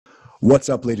What's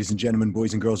up, ladies and gentlemen,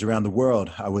 boys and girls around the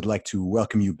world? I would like to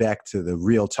welcome you back to the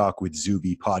Real Talk with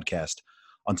Zuby podcast.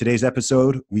 On today's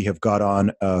episode, we have got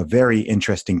on a very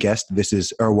interesting guest. This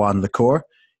is Erwan Le Corre.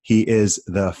 He is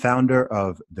the founder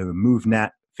of the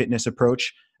MovNat fitness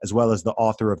approach, as well as the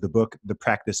author of the book, The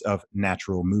Practice of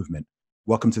Natural Movement.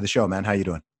 Welcome to the show, man. How you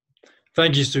doing?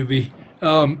 Thank you, Zuby.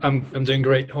 I'm doing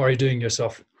great. How are you doing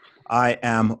yourself? I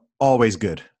am always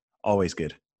good. Always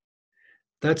good.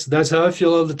 That's how I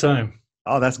feel all the time.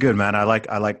 Oh, that's good, man. I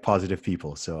like positive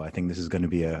people. So I think this is going to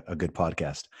be a good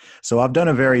podcast. So I've done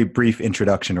a very brief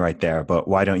introduction right there, but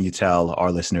why don't you tell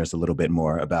our listeners a little bit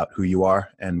more about who you are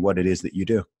and what it is that you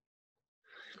do?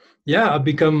 Yeah, I've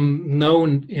become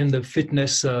known in the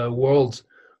fitness world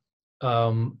a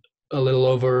little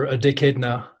over a decade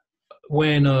now.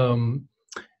 When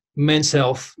Men's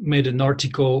Health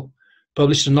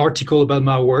published an article about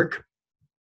my work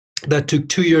that took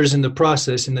 2 years in the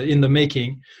process, in the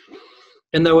making.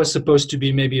 And that was supposed to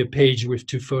be maybe a page with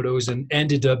 2 photos and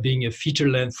ended up being a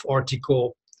feature-length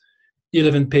article,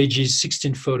 11 pages,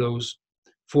 16 photos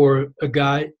for a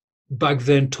guy back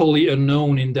then totally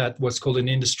unknown in that what's called an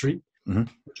industry,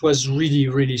 which was really,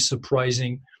 really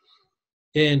surprising.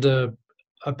 And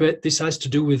I bet this has to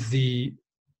do with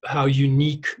how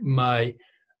unique my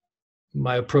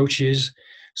approach is.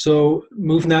 So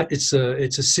MovNat, it's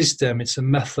a system, it's a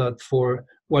method for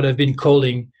what I've been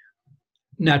calling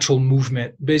natural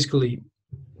movement. Basically,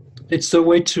 it's a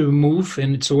way to move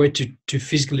and it's a way to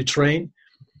physically train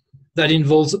that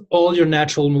involves all your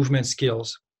natural movement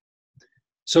skills.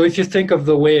 So if you think of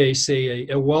the way, say,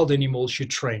 a wild animal should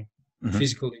train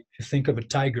physically, if you think of a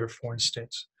tiger, for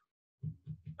instance,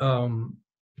 that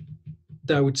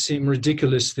would seem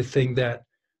ridiculous to think that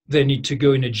they need to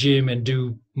go in a gym and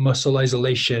do muscle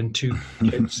isolation to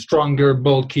get stronger,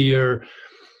 bulkier,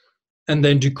 and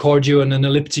then do cardio and an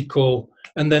elliptical,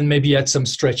 and then maybe add some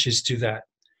stretches to that.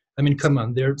 I mean, come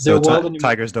on, they're wild.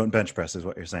 Tigers don't bench press, is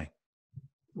what you're saying?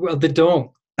 Well, they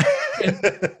don't,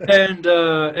 and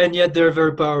yet they're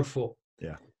very powerful.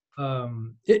 Yeah.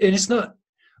 And it's not.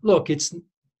 Look, here's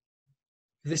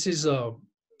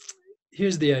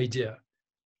the idea.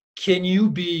 Can you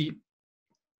be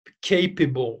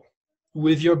capable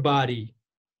with your body?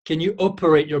 Can you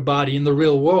operate your body in the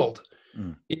real world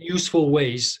in useful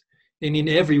ways and in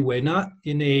every way, not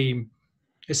in a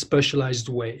specialized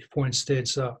way? For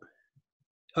instance,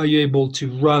 are you able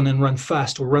to run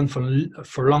fast or run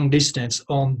for long distance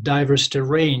on diverse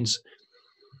terrains?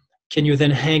 Can you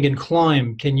then hang and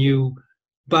climb? Can you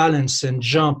balance and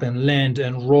jump and land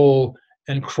and roll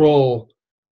and crawl,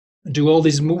 do all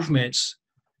these movements?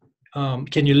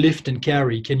 Can you lift and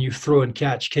carry? Can you throw and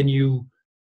catch? Can you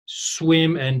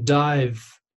swim and dive?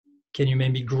 Can you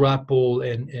maybe grapple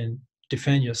and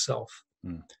defend yourself?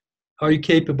 Are you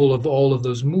capable of all of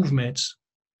those movements?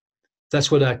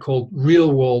 That's what I call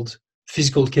real world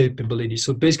physical capability.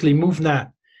 So basically MovNat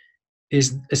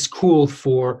is a school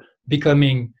for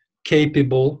becoming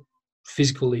capable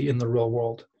physically in the real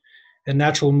world. And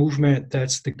natural movement,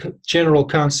 that's the general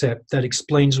concept that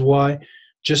explains why,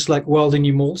 just like wild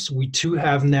animals, we too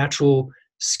have natural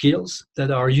skills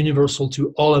that are universal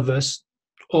to all of us,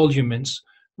 all humans,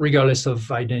 regardless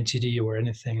of identity or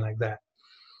anything like that.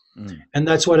 And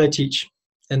that's what I teach.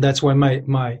 And that's why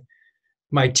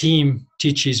my team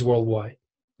teaches worldwide.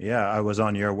 Yeah, I was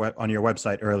on your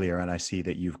website earlier, and I see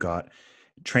that you've got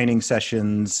training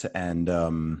sessions and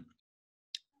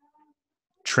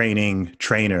training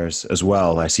trainers as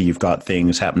well. I see you've got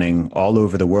things happening all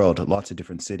over the world, lots of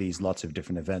different cities, lots of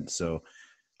different events. So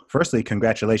firstly,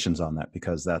 congratulations on that,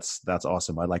 because that's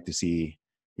awesome. I'd like to see,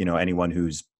 anyone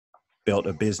who's built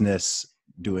a business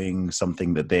doing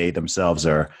something that they themselves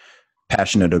are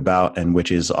passionate about and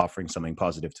which is offering something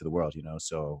positive to the world,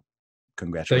 so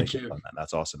congratulations on that.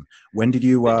 That's awesome. When did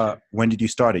you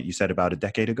start it? You said about a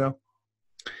decade ago?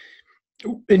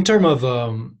 In term of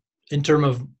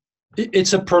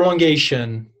it's a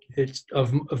prolongation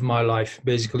of my life,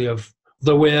 basically, of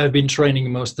the way I've been training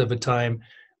most of the time,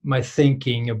 my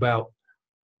thinking about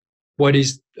what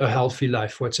is a healthy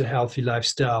life, what's a healthy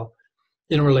lifestyle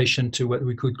in relation to what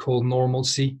we could call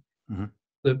normalcy,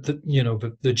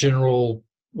 the general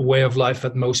way of life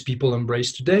that most people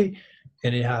embrace today.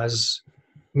 And it has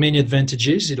many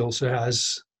advantages. It also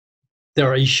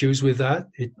there are issues with that.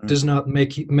 It does not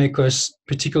make us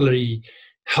particularly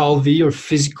healthy or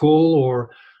physical or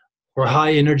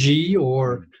high energy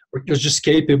or just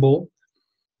capable.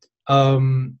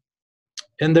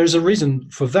 And there's a reason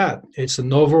for that. It's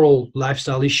an overall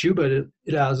lifestyle issue, but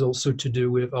it has also to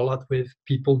do with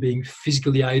people being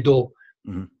physically idle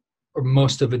or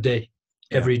most of the day,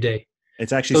 every day.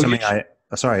 It's actually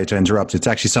Sorry to interrupt. It's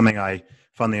actually something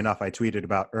funnily enough, I tweeted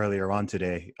about earlier on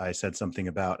today. I said something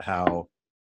about how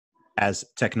as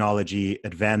technology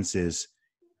advances,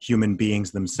 human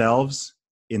beings themselves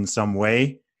in some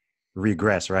way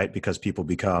regress, right? Because people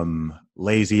become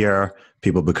lazier,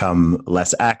 people become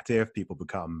less active, people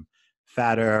become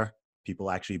fatter,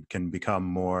 people actually can become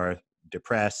more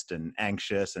depressed and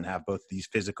anxious and have both these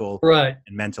physical Right.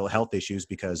 and mental health issues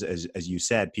because as you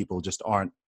said, people just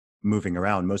aren't moving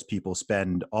around. Most people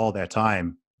spend all their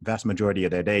time, vast majority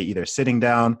of their day, either sitting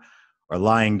down or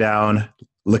lying down,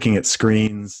 looking at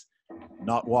screens,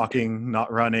 not walking,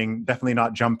 not running, definitely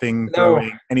not jumping, No.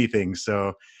 throwing, anything.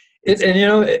 So it's And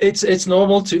it's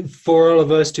normal for all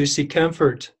of us to seek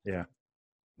comfort. yeah.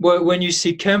 Well, when you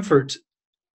seek comfort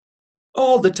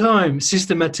all the time,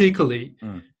 systematically,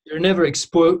 Mm. you're never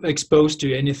exposed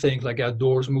to anything like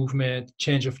outdoors movement,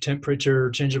 change of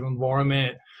temperature, change of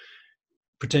environment,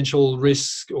 potential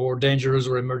risk or dangers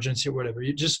or emergency or whatever.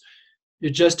 You're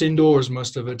just indoors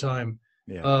most of the time.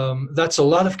 Yeah. That's a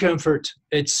lot of comfort.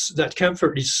 That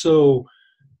comfort is so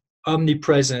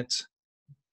omnipresent.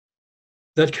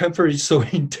 That comfort is so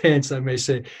intense, I may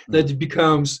say, that it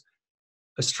becomes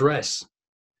a stress.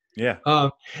 Yeah.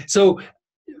 So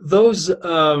those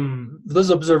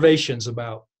observations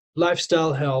about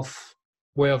lifestyle, health,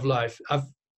 way of life,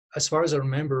 as far as I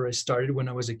remember, I started when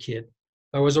I was a kid.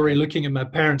 I was already looking at my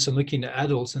parents and looking at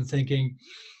adults and thinking,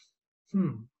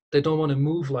 they don't want to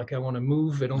move like I want to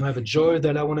move. They don't have a joy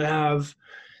that I want to have,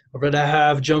 or that I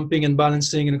have, jumping and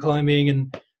balancing and climbing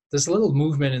and this little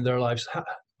movement in their lives.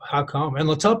 How come? And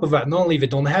on top of that, not only they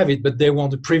don't have it, but they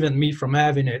want to prevent me from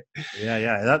having it.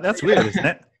 Yeah. That's weird, isn't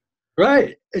it?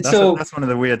 Right. And so That's one of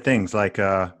the weird things. Like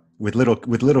with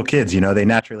little kids, they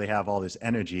naturally have all this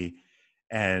energy,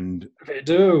 and they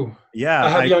do. yeah, I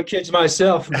have young kids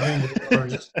myself, man,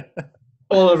 just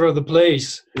all over the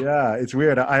place. Yeah, it's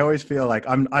weird. I always feel like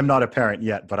I'm not a parent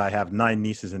yet, but I have 9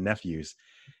 nieces and nephews,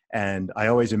 and I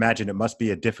always imagine it must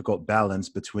be a difficult balance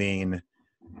between,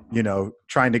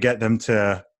 trying to get them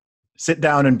to sit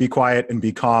down and be quiet and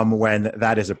be calm when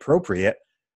that is appropriate,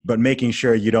 but making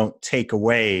sure you don't take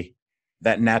away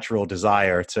that natural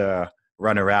desire to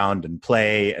run around and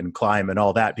play and climb and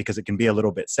all that, because it can be a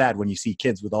little bit sad when you see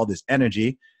kids with all this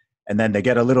energy and then they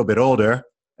get a little bit older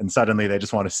and suddenly they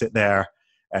just want to sit there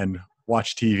and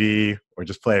watch TV or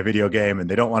just play a video game and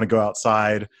they don't want to go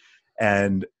outside.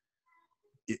 And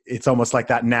it's almost like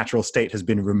that natural state has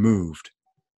been removed.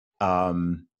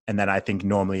 And then I think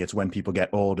normally it's when people get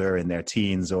older, in their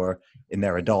teens or in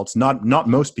their adults, not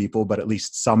most people, but at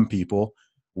least some people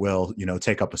will,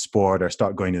 take up a sport or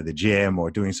start going to the gym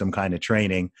or doing some kind of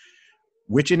training,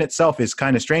 which in itself is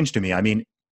kind of strange to me. I mean,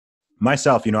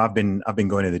 myself, I've been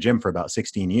going to the gym for about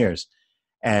 16 years,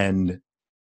 and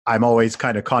I'm always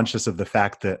kind of conscious of the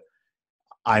fact that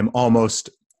I'm almost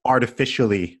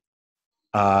artificially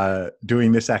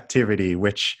doing this activity,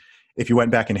 which if you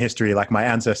went back in history, like my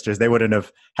ancestors, they wouldn't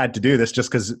have had to do this just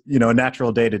because,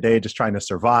 natural day to day, just trying to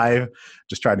survive,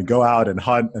 just trying to go out and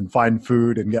hunt and find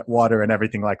food and get water and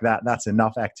everything like that. That's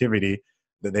enough activity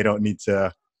that they don't need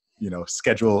to,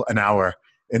 schedule an hour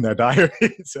in their diary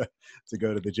to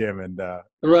go to the gym. And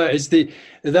right.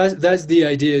 That's the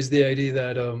idea, is the idea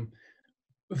that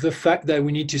the fact that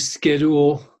we need to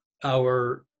schedule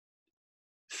our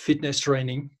fitness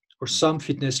training or some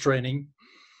fitness training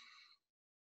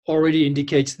already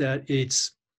indicates that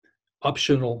it's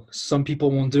optional. Some people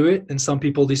won't do it and some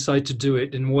people decide to do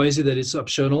it. And why is it that it's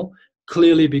optional?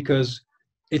 Clearly because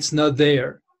it's not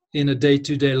there in a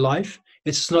day-to-day life.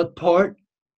 It's not part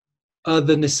of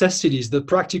the necessities, the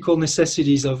practical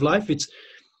necessities of life. It's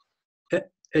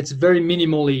very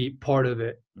minimally part of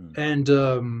it. And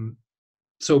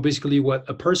so basically what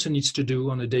a person needs to do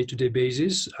on a day-to-day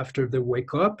basis after they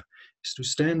wake up is to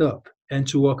stand up and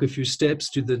to walk a few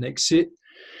steps to the next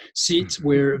seat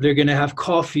where they're going to have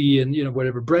coffee and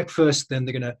whatever breakfast. Then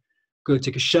they're going to go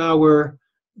take a shower.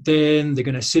 Then they're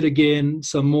going to sit again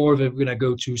some more. They're going to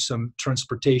go to some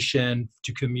transportation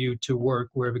to commute to work,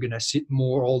 where they're going to sit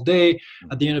more all day.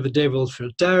 At the end of the day, they'll feel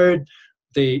tired.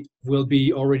 They will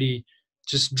be already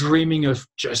just dreaming of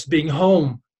just being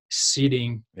home,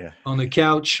 sitting on the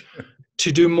couch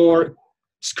to do more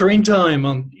screen time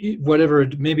on whatever,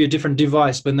 maybe a different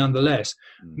device, but nonetheless,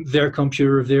 their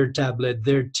computer, their tablet,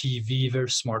 their TV, their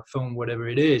smartphone, whatever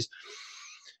it is,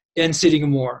 and sitting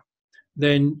more.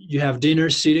 Then you have dinner,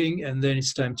 sitting, and then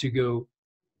it's time to go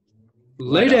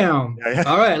lay down.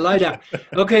 All right, lie down.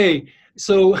 Okay,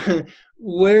 so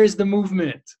where's the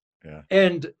movement?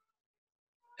 And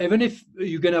even if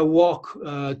you're gonna walk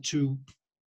to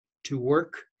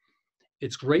work,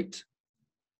 it's great,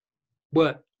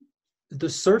 but the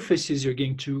surfaces you're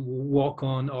going to walk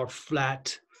on are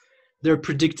flat. They're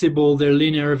predictable, they're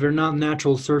linear, they're not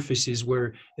natural surfaces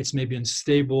where it's maybe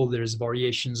unstable, there's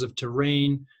variations of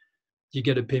terrain. You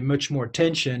got to pay much more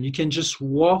attention. You can just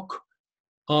walk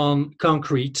on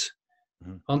concrete,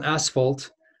 on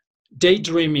asphalt,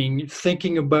 daydreaming,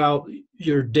 thinking about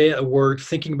your day at work,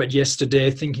 thinking about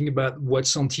yesterday, thinking about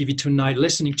what's on TV tonight,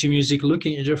 listening to music,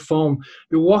 looking at your phone.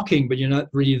 You're walking, but you're not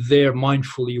really there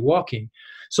mindfully walking.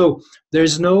 So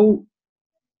there's no,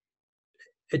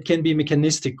 it can be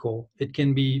mechanistical.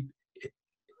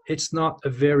 It's not a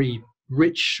very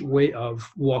rich way of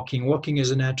walking. Walking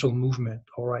is a natural movement,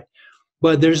 all right.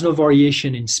 But there's no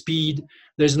variation in speed.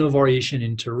 There's no variation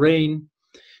in terrain.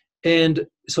 And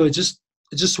so it's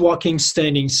just walking,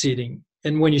 standing, sitting.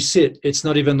 And when you sit, it's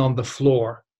not even on the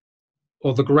floor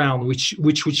or the ground, which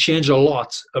would change a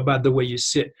lot about the way you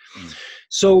sit.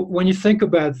 So when you think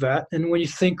about that, and when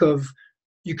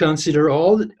you consider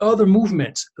all the other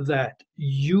movements that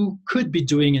you could be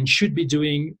doing and should be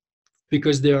doing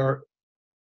because they are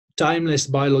timeless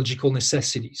biological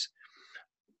necessities.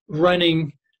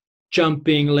 Running,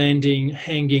 jumping, landing,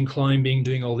 hanging, climbing,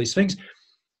 doing all these things.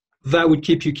 That would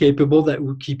keep you capable, that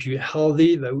would keep you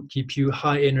healthy, that would keep you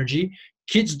high energy.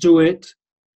 Kids do it.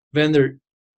 Then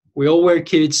we all wear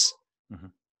kids,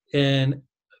 and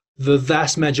the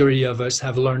vast majority of us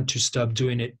have learned to stop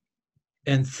doing it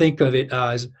and think of it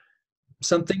as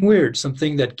something weird,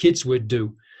 something that kids would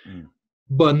do,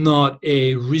 but not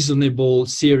a reasonable,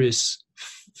 serious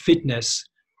fitness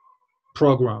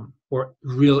program or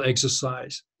real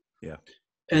exercise. Yeah.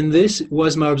 And this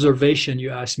was my observation. You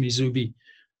asked me, Zuby,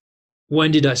 when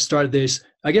did I start this?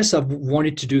 I guess I've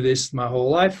wanted to do this my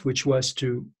whole life, which was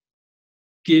to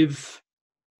give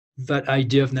that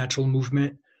idea of natural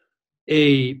movement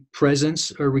a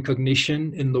presence, a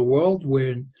recognition in the world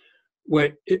where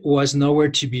it was nowhere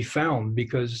to be found.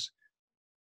 Because,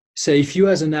 say, if you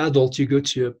as an adult, you go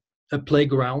to a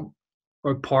playground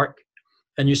or a park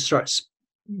and you start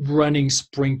running,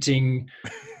 sprinting,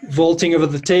 vaulting over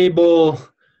the table,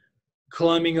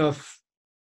 climbing a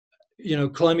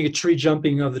tree,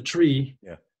 jumping off the tree,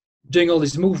 doing all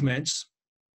these movements,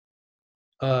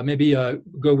 maybe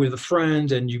go with a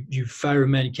friend and you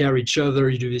firemen carry each other,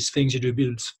 you do these things, you do a bit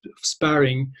of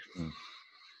sparring,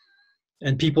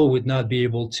 and people would not be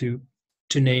able to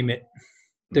name it.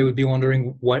 They would be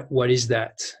wondering, what is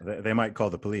that? They might call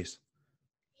the police.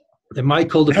 They might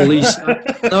call the police.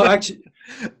 No, actually,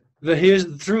 here's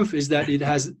the truth: is that it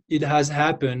has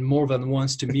happened more than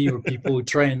once to me, or people who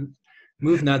train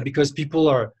MovNat, because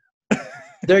people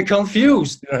they're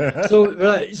confused. So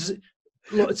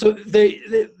they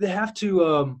have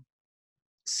to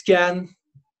scan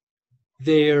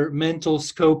their mental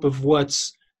scope of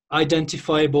what's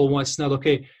identifiable, what's not.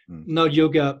 Okay, not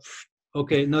yoga.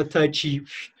 Okay, not tai chi.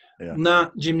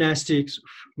 Not gymnastics.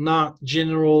 Not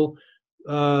general.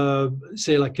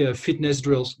 Say like fitness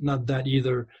drills. Not that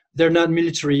either. They're not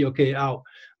military. Okay, out.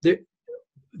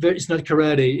 It's not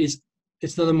karate.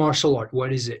 It's not a martial art.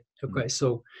 What is it? Okay,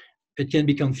 so it can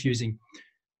be confusing.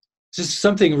 It's just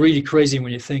something really crazy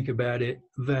when you think about it,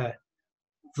 that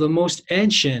the most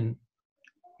ancient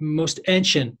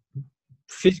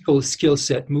physical skill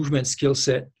set, movement skill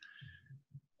set,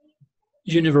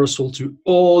 universal to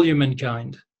all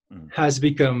humankind, has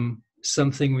become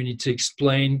something we need to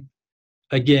explain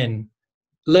again,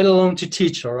 let alone to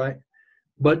teach, all right?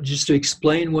 But just to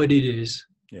explain what it is.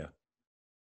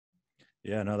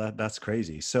 Yeah, no, that's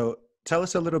crazy. So tell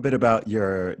us a little bit about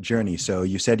your journey. So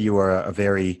you said you were a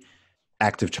very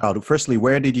active child. Firstly,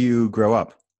 where did you grow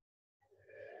up?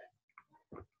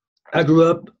 I grew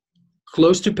up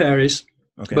close to Paris,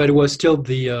 but it was still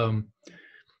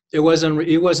it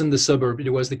wasn't the suburb, it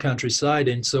was the countryside.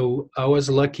 And so I was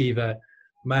lucky that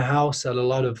my house had a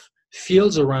lot of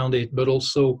fields around it, but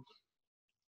also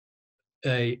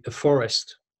a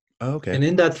forest. Okay. And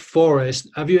in that forest,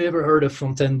 have you ever heard of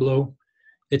Fontainebleau?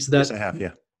 Yes, I have,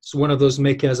 yeah. It's one of those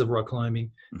meccas of rock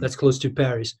climbing that's close to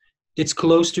Paris. It's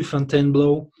close to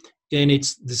Fontainebleau, and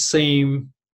it's the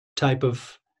same type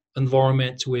of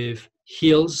environment with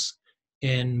hills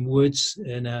and woods,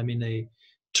 and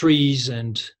trees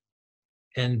and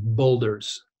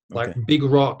boulders, like big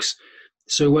rocks.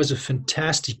 So it was a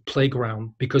fantastic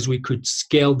playground because we could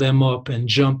scale them up and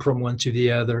jump from one to the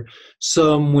other.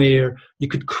 Somewhere you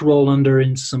could crawl under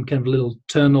in some kind of little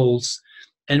tunnels,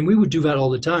 and we would do that all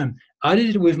the time. I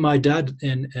did it with my dad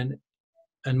and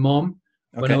mom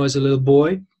when I was a little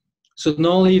boy. So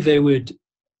not only they would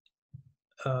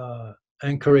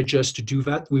encourage us to do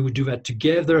that, we would do that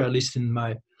together, at least in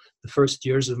the first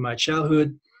years of my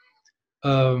childhood.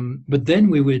 But then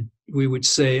we would we would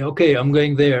say, okay, I'm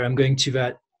going there, I'm going to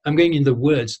that, I'm going in the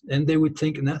woods, and they would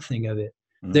think nothing of it.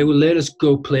 They would let us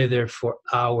go play there for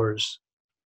hours.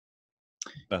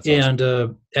 That's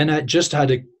awesome. And I just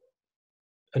had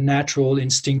a natural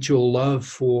instinctual love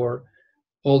for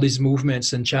all these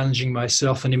movements and challenging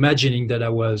myself and imagining that I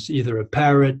was either a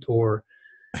parrot or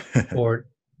a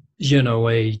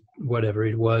whatever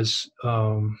it was.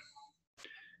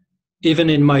 Even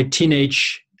in my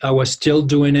teenage, I was still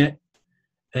doing it.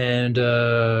 And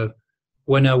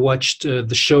when I watched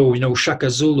the show, Shaka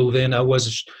Zulu, then I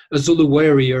was a Zulu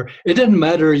warrior. It didn't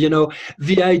matter,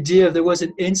 the idea, there was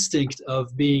an instinct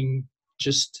of being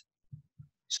just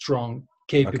strong,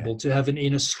 capable, to have an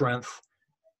inner strength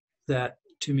that,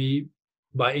 to me,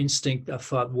 by instinct, I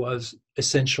thought was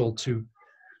essential to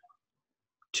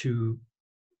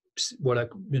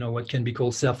what can be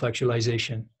called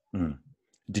self-actualization.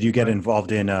 Did you get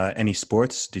involved in any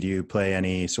sports? Did you play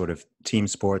any sort of team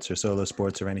sports or solo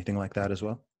sports or anything like that as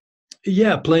well?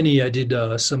 Yeah, plenty. I did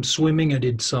some swimming. I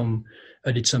did some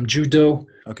judo.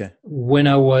 Okay. When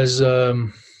I was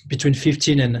between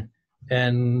 15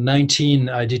 and 19,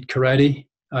 I did karate.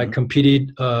 I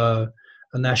competed a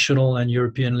national and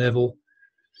European level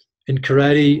in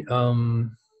karate.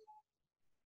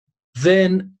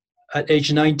 Then at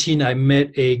age 19, I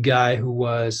met a guy who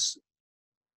was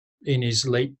in his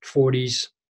late 40s,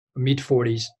 mid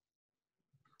 40s.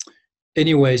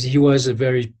 Anyways, he was a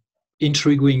very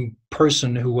intriguing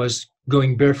person who was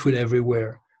going barefoot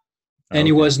everywhere. And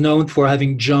he was known for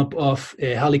having jumped off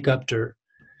a helicopter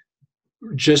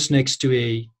just next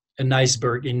to an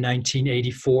iceberg in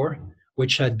 1984,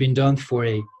 which had been done for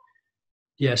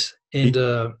yes. And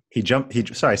he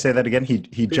jumped, sorry, say that again.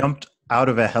 He jumped out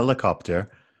of a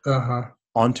helicopter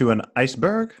onto an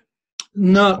iceberg?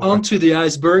 Not onto the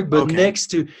iceberg, but next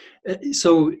to,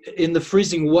 so in the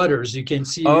freezing waters, you can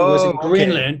see he was in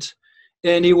Greenland,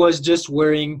 and he was just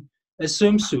wearing a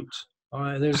swimsuit.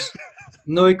 There's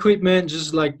no equipment,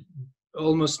 just like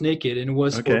almost naked, and it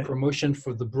was for promotion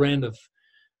for the brand of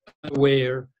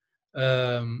underwear.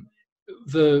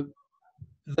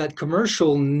 That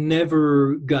commercial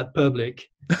never got public.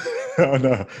 Oh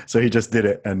no! So he just did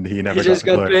it, and he never. He just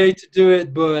got paid to do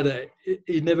it, but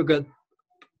he never got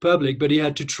public. But he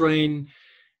had to train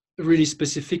really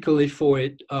specifically for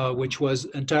it, which was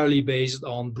entirely based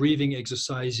on breathing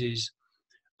exercises.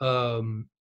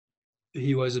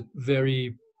 He was a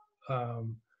very,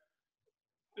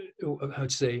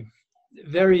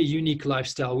 very unique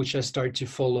lifestyle, which I started to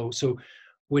follow. So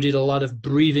we did a lot of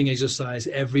breathing exercise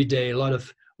every day, a lot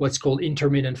of what's called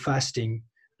intermittent fasting,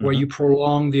 where you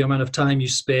prolong the amount of time you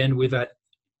spend without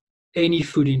any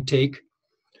food intake.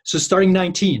 So starting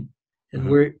 19, and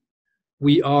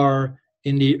we are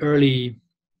in the early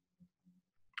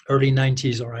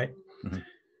 90s, all right?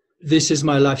 This is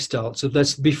my lifestyle. So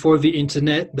that's before the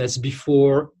internet, that's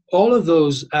before all of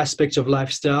those aspects of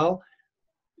lifestyle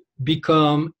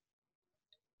become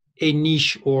a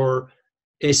niche or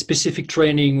a specific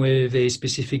training with a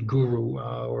specific guru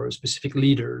or a specific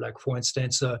leader. Like, for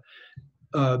instance,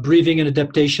 breathing and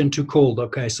adaptation to cold.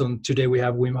 Okay, so today we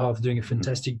have Wim Hof doing a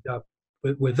fantastic job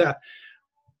with that.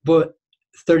 But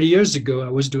 30 years ago, I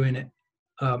was doing it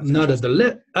not at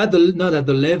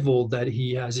the level that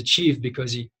he has achieved,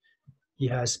 because he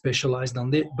has specialized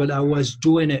on it. But I was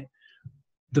doing it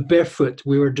the barefoot.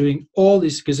 We were doing all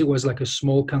this because it was like a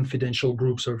small confidential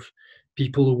groups of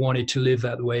people who wanted to live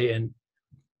that way and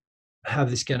have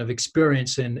this kind of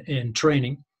experience in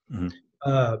training.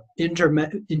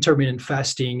 Intermittent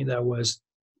fasting, that was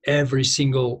every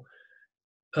single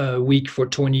week for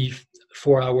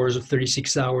 24 hours or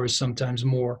 36 hours, sometimes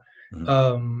more.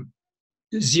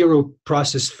 Zero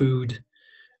processed food,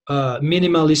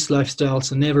 minimalist lifestyle,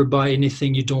 so never buy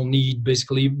anything you don't need,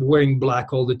 basically wearing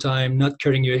black all the time, not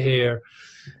cutting your hair,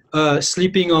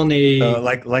 sleeping on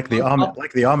like the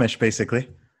Amish, basically.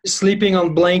 Sleeping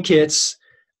on blankets,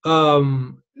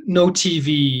 no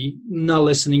TV, not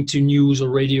listening to news or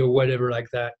radio or whatever like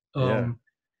that.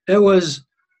 It was,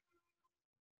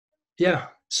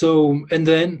 so, and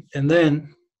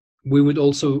then we would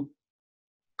also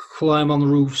climb on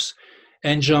roofs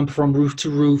and jump from roof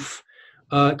to roof,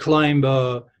 climb,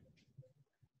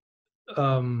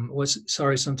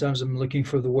 sometimes I'm looking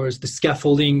for the words, the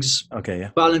scaffoldings,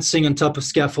 balancing on top of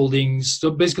scaffoldings.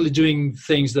 So basically doing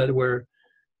things that were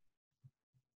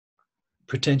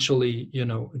potentially,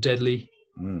 deadly.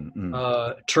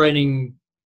 Training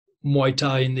Muay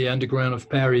Thai in the underground of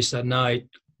Paris at night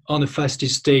on a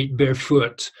fasted state,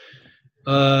 barefoot,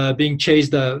 being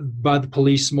chased by the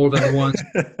police more than once.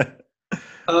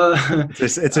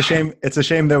 It's a shame. It's a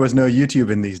shame there was no YouTube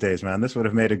in these days, man. This would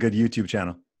have made a good YouTube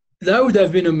channel. That would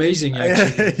have been amazing,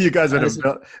 actually. You guys would have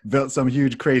As built some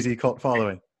huge, crazy cult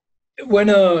following. when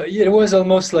it was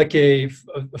almost like a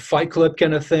Fight Club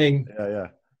kind of thing, Yeah,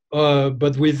 yeah.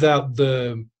 but without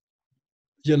the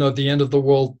the end of the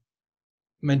world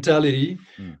mentality,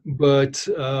 Mm. but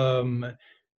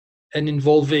and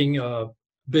involving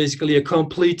basically a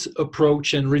complete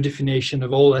approach and redefinition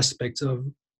of all aspects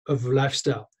of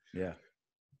lifestyle. Yeah.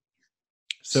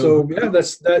 So yeah,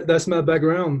 that's my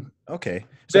background. Okay.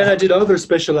 So Then I did other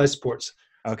specialized sports.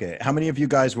 okay, how many of you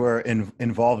guys were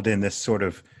involved in this sort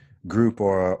of group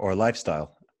or lifestyle?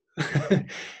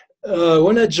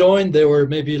 When I joined, there were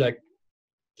maybe like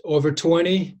over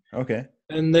 20, Okay.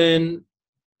 and then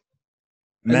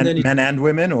Men and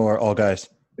women or all guys?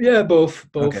 yeah, both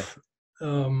Okay. both.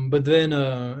 But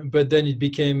then it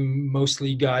became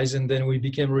mostly guys, and then we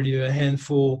became really a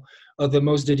handful of the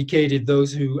most dedicated,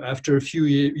 those who after a few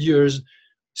years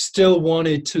still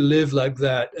wanted to live like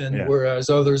that, and Yeah. whereas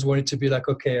others wanted to be like,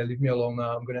 okay, leave me alone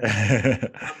now. I'm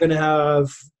gonna have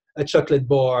a chocolate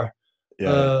bar, Yeah,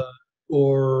 yeah. uh,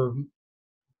 or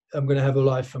I'm gonna have a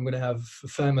life. I'm gonna have a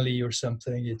family or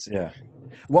something. It's Yeah.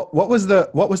 What was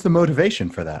the motivation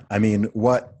for that? I mean,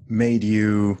 what made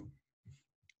you,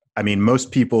 I mean,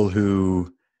 most people who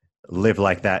live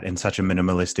like that in such a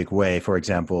minimalistic way, for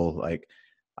example, like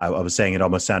I was saying, it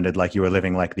almost sounded like you were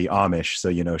living like the Amish. So,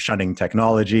 shunning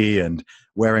technology and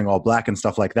wearing all black and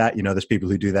stuff like that. There's people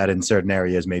who do that in certain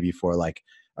areas, maybe for like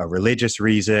a religious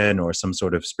reason or some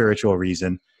sort of spiritual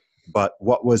reason. But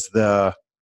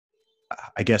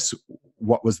I guess,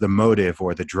 what was the motive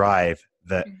or the drive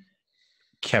that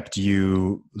kept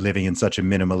you living in such a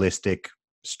minimalistic,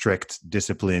 strict,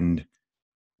 disciplined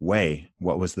way?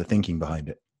 What was the thinking behind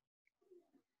it?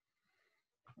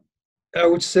 I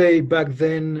would say back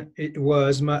then it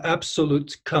was my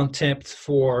absolute contempt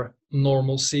for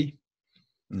normalcy,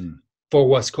 Mm, for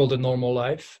what's called a normal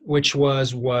life, which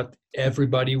was what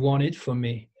everybody wanted for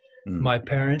me. mm, My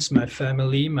parents, my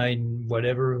family, my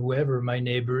whatever, whoever, my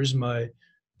neighbors, my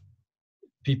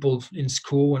people in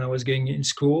school when I was getting in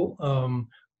school.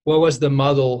 What was the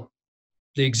model,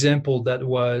 the example that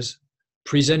was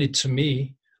presented to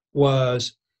me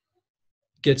was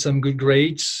get some good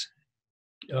grades,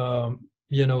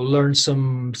 learn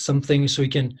some things so you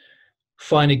can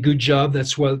find a good job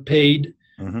that's well paid.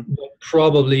 mm-hmm. But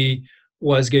probably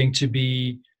was going to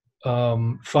be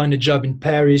find a job in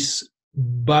Paris,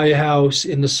 buy a house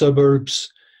in the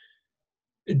suburbs,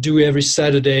 do every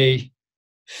Saturday,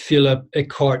 fill up a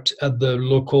cart at the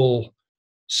local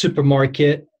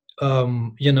supermarket,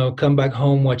 come back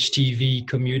home, watch TV,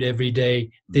 commute every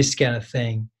day, this kind of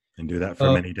thing. And do that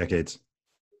for many decades.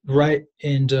 Right.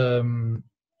 And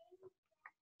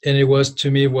it was, to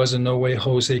me, it was a no way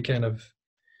Jose kind of,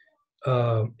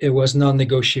 it was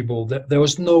non-negotiable. That there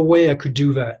was no way I could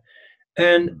do that.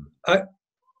 And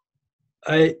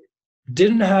I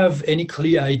didn't have any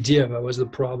clear idea. That was the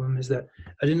problem, is that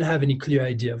I didn't have any clear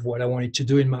idea of what I wanted to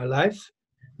do in my life.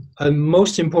 I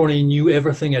most importantly knew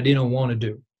everything I didn't want to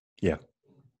do. Yeah.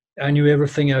 I knew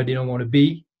everything I didn't want to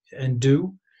be and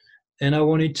do. And I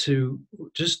wanted to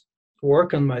just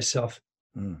work on myself.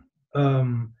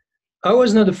 I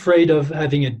was not afraid of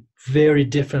having a very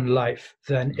different life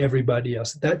than everybody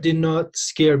else. That did not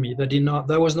scare me.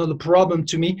 That was not a problem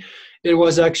to me. It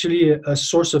was actually a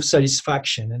source of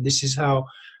satisfaction. And this is how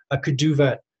I could do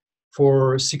that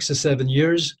for 6 or 7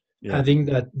 years, having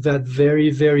that very,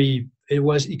 very, it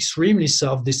was extremely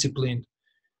self-disciplined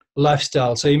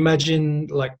lifestyle. So imagine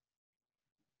like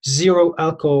zero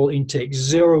alcohol intake,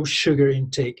 zero sugar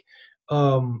intake.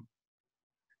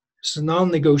 It's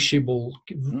non-negotiable,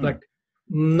 like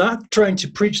not trying to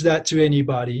preach that to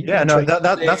anybody. Yeah, no,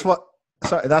 that's what.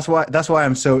 Sorry, that's why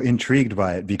I'm so intrigued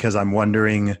by it, because I'm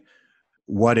wondering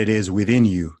what it is within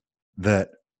you that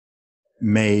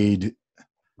made.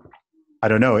 I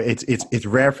don't know. It's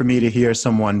rare for me to hear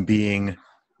someone being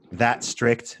that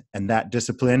strict and that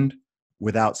disciplined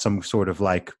without some sort of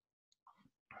like,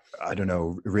 I don't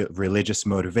know, religious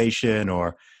motivation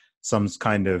or some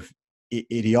kind of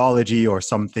ideology or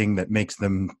something that makes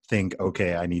them think,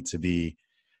 okay, I need to be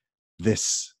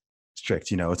this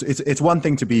strict. It's one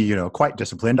thing to be, quite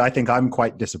disciplined. I think I'm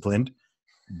quite disciplined,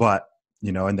 but,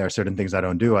 and there are certain things I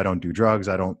don't do. I don't do drugs.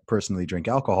 I don't personally drink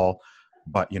alcohol,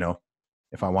 but,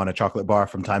 if I want a chocolate bar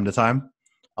from time to time,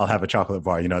 I'll have a chocolate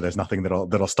bar. There's nothing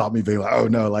that'll stop me being like, oh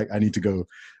no, like I need to go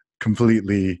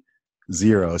completely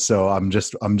zero. So I'm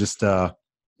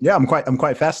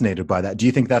quite fascinated by that. Do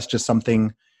you think that's just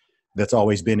something that's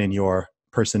always been in your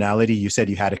personality? You said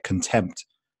you had a contempt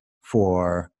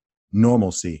for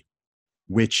normalcy,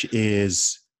 which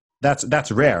is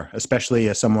that's rare, especially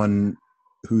as someone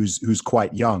who's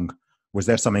quite young. Was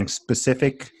there something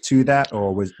specific to that,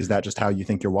 or is that just how you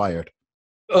think you're wired?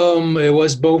 It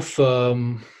was both.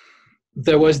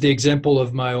 There was the example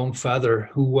of my own father,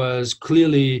 who was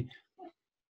clearly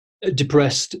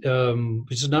depressed.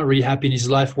 He's not really happy in his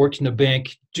life. Worked in a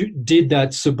bank, did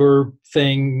that suburb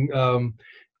thing,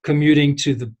 commuting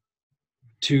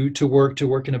to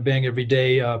work in a bank every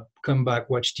day. Come back,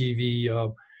 watch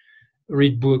TV,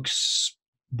 read books,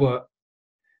 but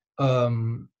there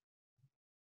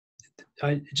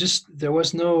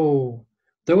was no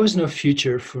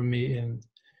future for me, and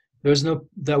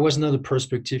that was not a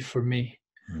perspective for me.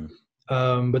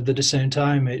 But at the same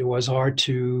time, it was hard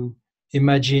to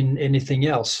imagine anything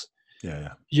else.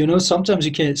 Yeah.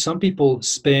 Sometimes some people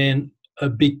spend a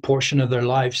big portion of their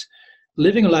lives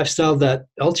living a lifestyle that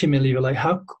ultimately you're like,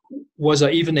 how was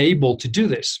I even able to do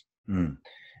this?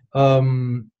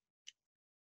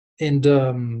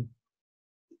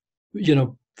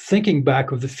 Thinking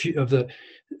back of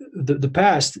the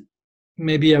past,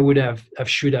 maybe I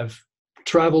should have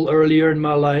traveled earlier in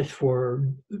my life, or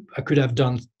I could have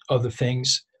done other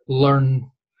things,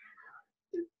 learn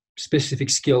specific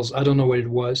skills. I don't know what it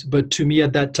was, but to me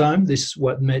at that time, this is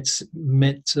what made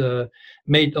the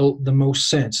most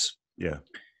sense. Yeah.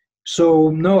 So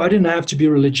no, I didn't have to be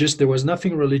religious. There was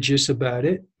nothing religious about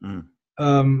it.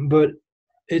 But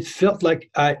it felt like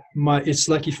it's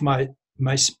like if my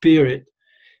spirit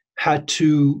had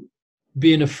to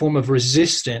be in a form of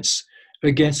resistance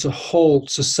against the whole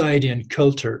society and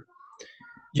culture.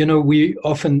 We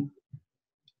often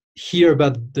hear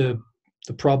about the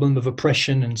problem of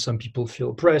oppression, and some people feel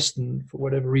oppressed, and for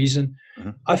whatever reason,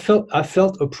 I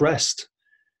felt oppressed.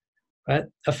 Right?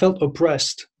 I felt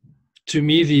oppressed. To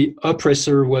me, the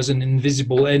oppressor was an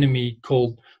invisible enemy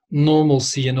called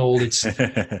normalcy and all its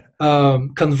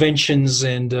conventions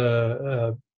and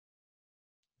all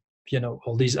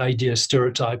these ideas,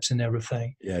 stereotypes, and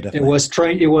everything. Yeah,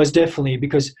 definitely. It was definitely,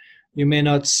 because you may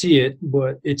not see it,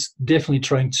 but it's definitely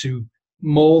trying to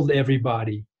mold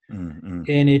everybody.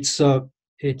 And it's a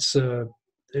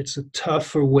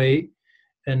tougher way,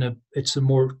 and it's a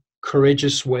more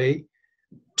courageous way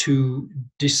to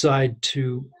decide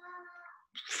to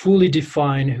fully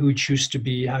define who you choose to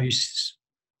be, how you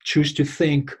choose to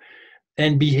think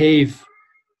and behave.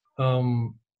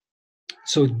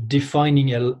 So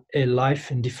defining a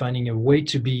life and defining a way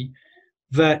to be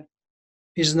that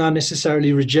is not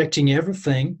necessarily rejecting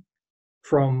everything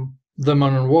from the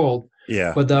modern world.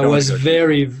 Yeah. But that was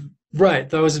very,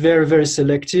 very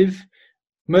selective,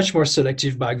 much more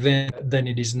selective back then than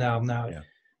it is now. Now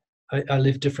I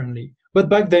live differently. But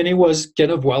back then it was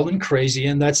kind of wild and crazy,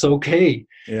 and that's okay.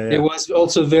 It was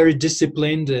also very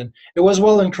disciplined, and it was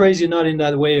wild and crazy, not in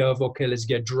that way of, okay, let's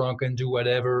get drunk and do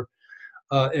whatever.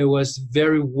 It was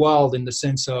very wild in the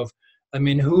sense of,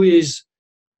 who is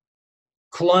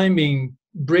climbing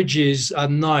bridges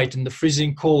at night in the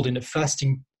freezing cold in a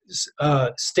fasting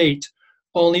state,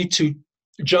 only to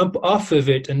jump off of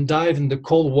it and dive in the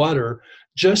cold water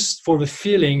just for the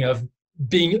feeling of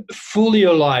being fully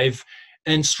alive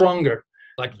and stronger?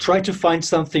 Like, try to find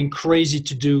something crazy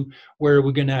to do where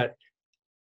we're gonna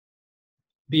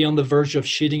be on the verge of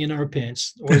shitting in our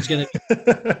pants, or it's gonna be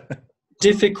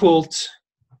difficult,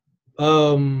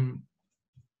 and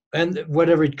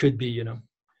whatever it could be,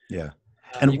 Yeah.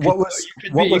 And you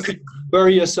could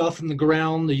bury yourself in the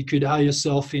ground. You could hide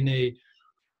yourself in a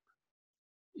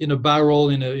barrel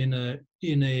in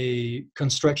a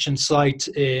construction site,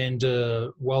 and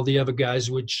while the other guys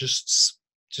would just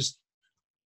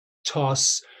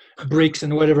toss bricks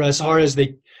and whatever as hard as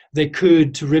they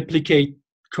could to replicate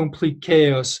complete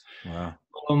chaos. Wow.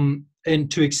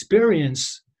 And to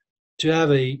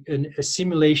have a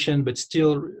simulation but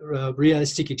still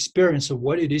realistic experience of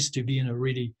what it is to be in a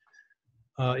really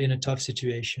in a tough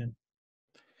situation.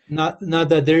 Not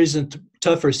that there isn't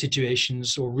tougher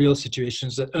situations or real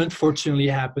situations that unfortunately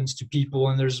happens to people,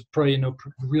 and there's probably no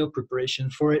real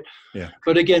preparation for it. Yeah.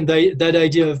 But again, that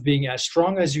idea of being as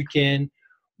strong as you can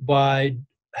by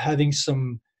having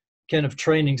some kind of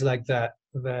trainings like that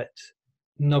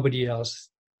nobody else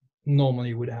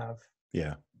normally would have.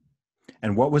 Yeah.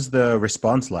 And what was the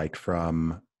response like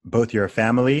from both your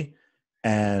family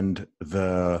and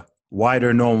the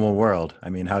wider normal world?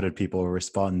 How did people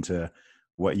respond to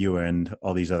what you and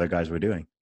all these other guys were doing?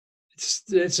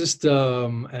 It's just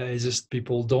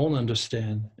people don't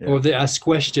understand, or they ask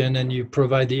questions and you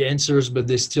provide the answers, but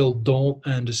they still don't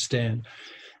understand.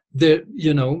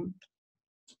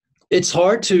 It's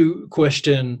hard to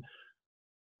question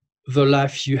the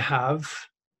life you have,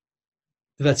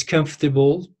 that's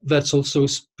comfortable, that's also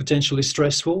potentially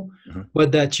stressful,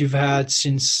 but that you've had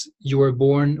since you were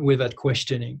born with that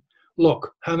questioning.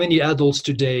 Look, how many adults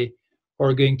today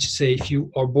are going to say, if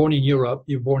you are born in Europe,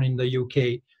 you're born in the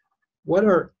UK, what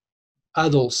are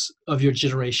adults of your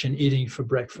generation eating for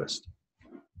breakfast?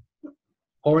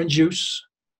 Orange juice,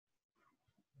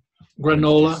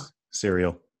 granola,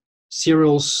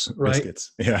 cereals, right?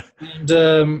 Biscuits, yeah.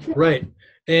 And right.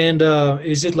 And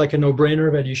is it like a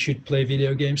no-brainer that you should play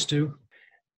video games too?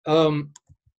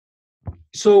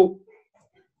 So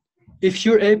if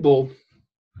you're able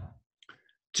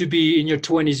to be in your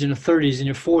 20s, in your 30s, in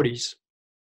your 40s,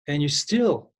 and you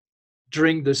still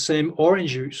drink the same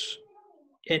orange juice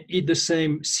and eat the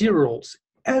same cereals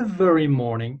every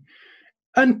morning,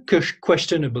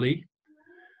 unquestionably,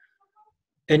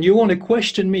 and you want to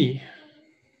question me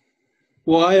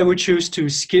why I would choose to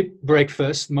skip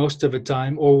breakfast most of the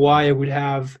time, or why I would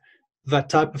have that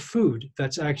type of food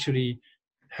that's actually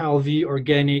healthy,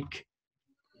 organic,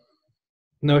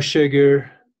 no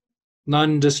sugar,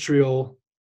 non-industrial,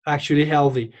 actually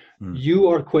healthy. You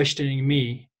are questioning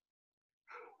me,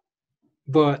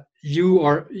 but you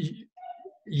are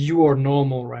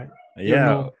normal, right?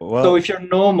 Yeah. Well, so if you're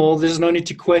normal, there's no need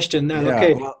to question that. Yeah,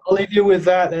 Okay, well, I'll leave you with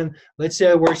that, and let's say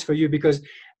it works for you because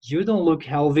you don't look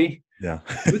healthy. yeah.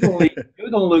 You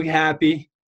don't look happy.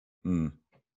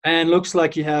 And looks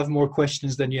like you have more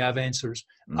questions than you have answers.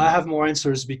 I have more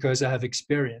answers because I have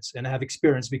experience, and I have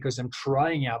experience because I'm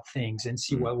trying out things and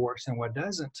see what works and what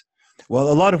doesn't.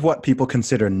 Well, a lot of what people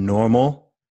consider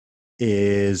normal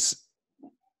is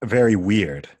very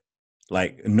weird.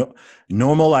 Like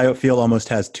normal, I feel almost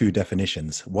has two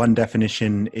definitions. One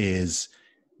definition is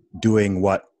doing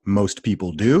what most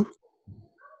people do,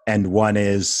 and one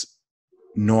is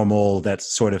normal that's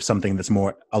sort of something that's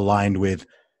more aligned with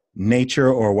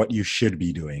nature or what you should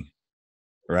be doing,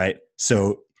 right?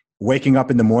 So waking up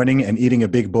in the morning and eating a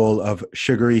big bowl of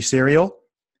sugary cereal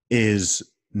is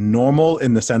normal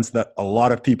in the sense that a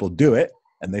lot of people do it,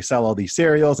 and they sell all these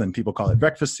cereals and people call it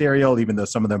breakfast cereal, even though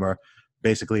some of them are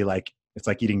basically like, it's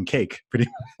like eating cake.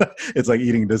 It's like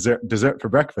eating dessert for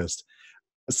breakfast.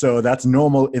 So that's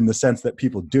normal in the sense that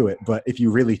people do it. But if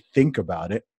you really think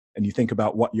about it, and you think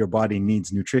about what your body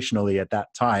needs nutritionally at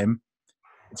that time,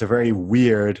 it's a very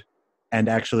weird and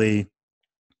actually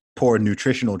poor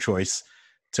nutritional choice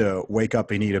to wake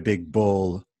up and eat a big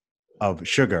bowl of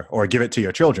sugar or give it to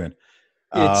your children.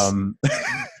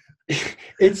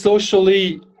 It's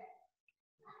socially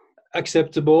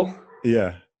acceptable.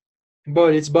 Yeah.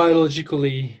 But it's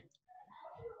biologically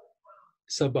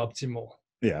suboptimal.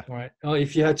 Yeah. Right.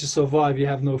 If you had to survive, you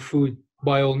have no food,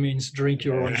 by all means, drink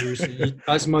your own juice and eat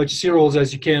as much cereals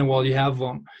as you can while you have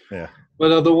them. Yeah.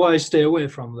 But otherwise, stay away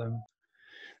from them.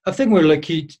 I think we're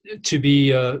lucky to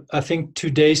be, I think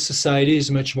today's society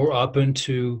is much more open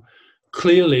to,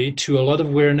 clearly, to a lot of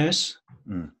awareness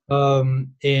and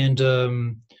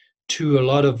to a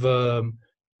lot of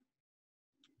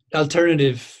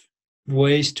alternative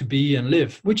ways to be and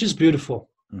live, which is beautiful.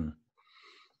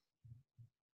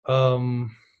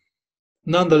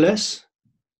 Nonetheless,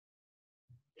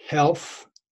 health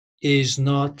is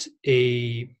not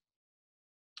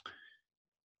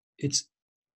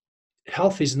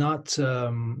health is not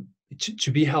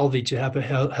to be healthy, to have a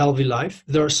healthy life.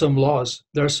 There are some laws,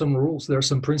 there are some rules, there are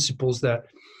some principles that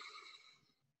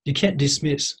you can't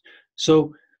dismiss.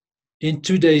 So in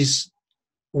today's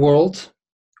world,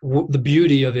 the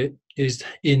beauty of it is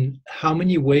in how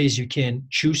many ways you can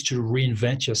choose to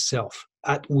reinvent yourself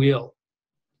at will.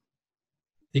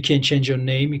 You can't change your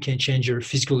name, you can't change your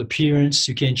physical appearance,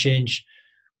 you can't change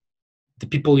the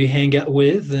people you hang out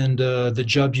with and the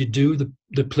job you do,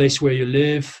 the place where you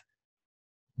live.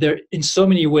 There, in so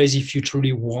many ways, if you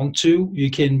truly want to, you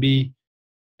can be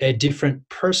a different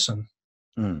person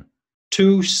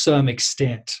to some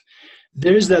extent.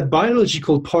 There's that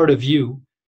biological part of you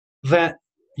that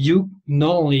you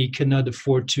not only cannot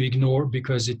afford to ignore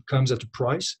because it comes at a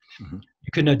price,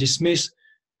 you cannot dismiss,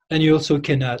 and you also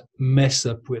cannot mess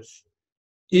up with.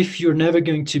 If you're never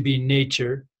going to be in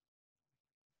nature,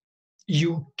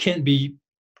 you can't be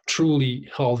truly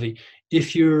healthy.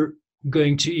 If you're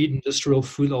going to eat industrial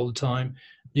food all the time,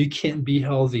 you can't be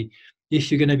healthy. If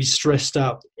you're going to be stressed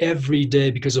out every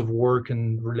day because of work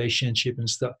and relationship and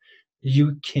stuff,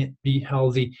 you can't be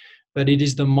healthy. But it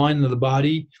is the mind and the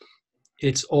body.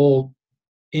 It's all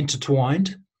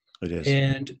intertwined. It is.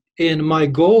 And my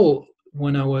goal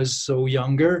when I was so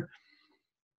younger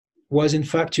was, in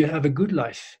fact, to have a good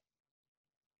life.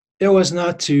 It was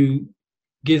not to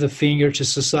give a finger to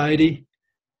society.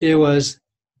 It was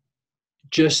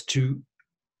just to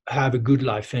have a good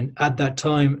life. And at that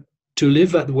time, to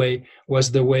live that way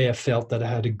was the way I felt that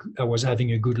I was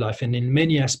having a good life, and in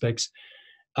many aspects,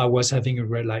 I was having a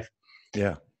great life.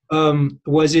 Yeah.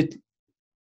 Was it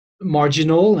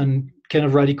marginal and kind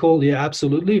of radical? Yeah,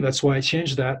 absolutely. That's why I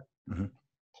changed that.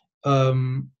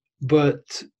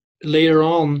 But later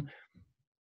on,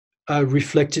 I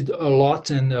reflected a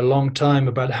lot and a long time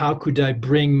about how could I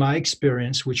bring my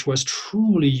experience, which was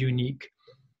truly unique,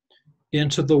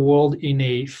 into the world in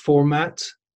a format,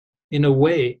 in a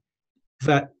way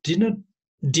that didn't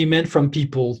demand from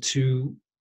people to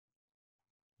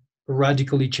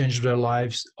radically change their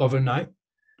lives overnight,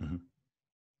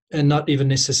 and not even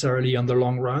necessarily on the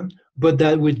long run, but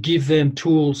that would give them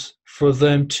tools for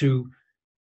them to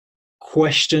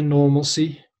question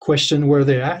normalcy, question where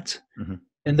they're at,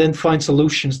 and then find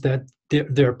solutions that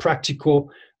they're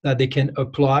practical, that they can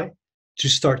apply to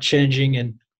start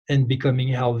changing and becoming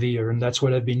healthier. And that's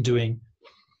what I've been doing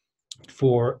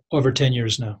for over 10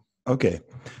 years now. Okay.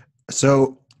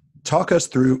 So talk us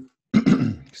through,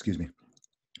 excuse me.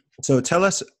 So tell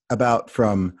us about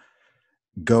from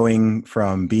going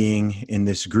from being in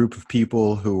this group of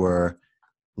people who were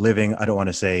living, I don't want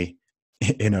to say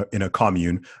in a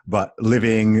commune, but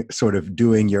living, sort of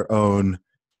doing your own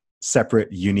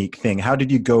separate, unique thing. How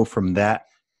did you go from that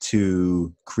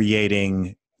to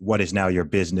creating what is now your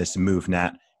business,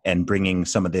 MovNat, and bringing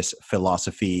some of this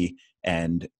philosophy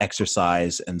and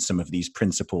exercise and some of these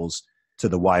principles to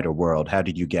the wider world? How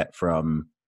did you get from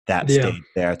that stage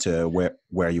there to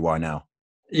where you are now?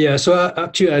 Yeah, so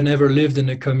actually, I never lived in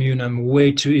a commune. I'm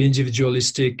way too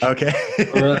individualistic. Okay.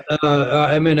 Today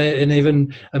I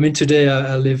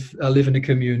live in a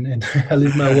commune, and I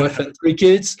live with my wife and 3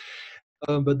 kids,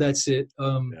 but that's it.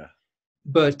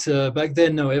 But back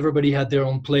then, no, everybody had their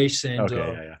own place. And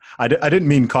I didn't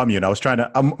mean commune. I was trying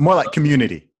to more like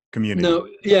community. No,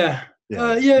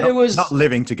 it was not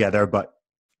living together, but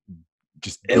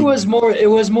just it was more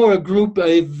a group,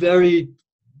 a very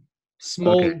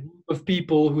small group of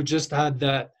people who just had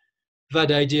that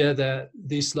idea that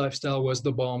this lifestyle was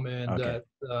the bomb, and that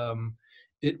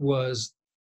it was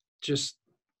just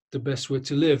the best way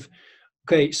to live.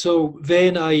 Okay, so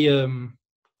then I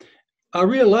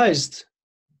realized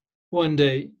one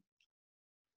day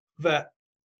that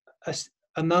I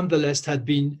nonetheless had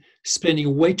been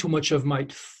spending way too much of my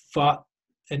thought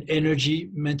and energy,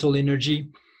 mental energy,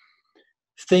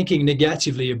 thinking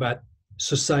negatively about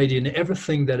society and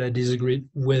everything that I disagreed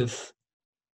with.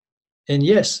 And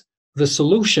yes, the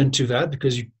solution to that,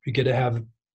 because you got to have a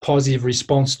positive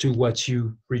response to what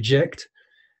you reject,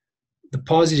 the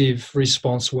positive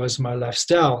response was my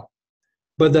lifestyle.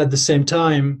 But at the same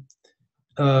time,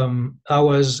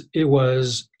 it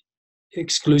was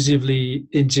exclusively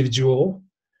individual,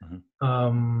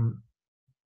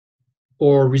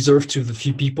 or reserved to the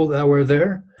few people that were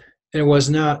there. And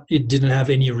it didn't have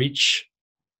any reach.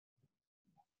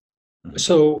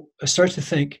 So I started to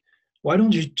think, why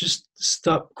don't you just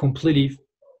stop completely,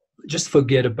 just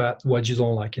forget about what you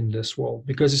don't like in this world,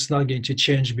 because it's not going to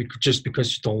change just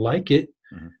because you don't like it,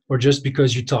 or just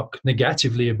because you talk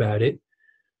negatively about it.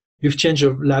 You've changed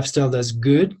your lifestyle, that's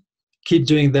good. Keep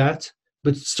doing that,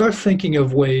 but start thinking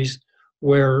of ways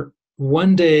where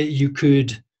one day you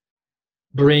could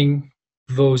bring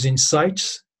those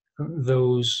insights,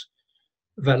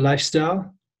 that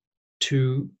lifestyle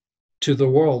to the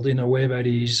world in a way that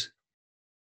is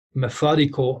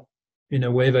methodical, in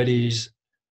a way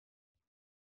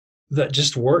that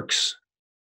just works.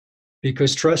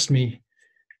 Because trust me,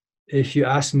 if you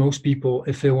ask most people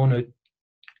if they want to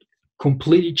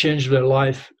completely change their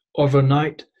life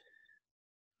overnight,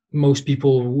 most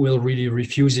people will really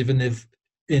refuse, even if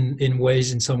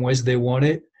in some ways they want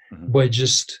it, but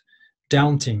just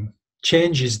daunting.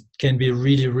 Changes can be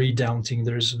really, really daunting.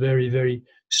 There's very, very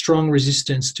strong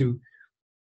resistance to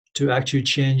actually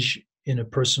change in a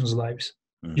person's lives.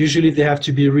 Usually they have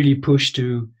to be really pushed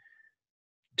to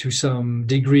some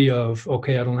degree of,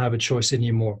 okay, I don't have a choice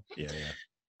anymore.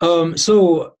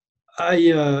 So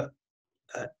I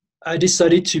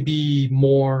decided to be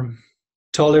more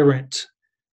tolerant.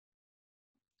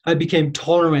 I became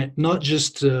tolerant, not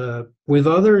just with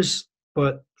others,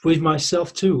 but with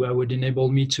myself too. I would enable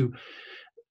me to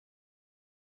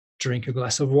drink a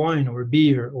glass of wine or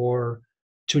beer, or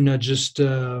to not just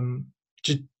to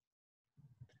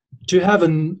have a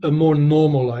more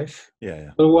normal life,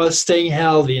 but while staying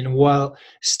healthy and while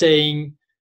staying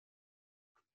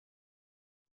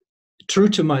true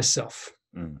to myself.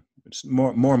 It's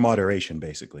more moderation,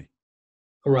 basically.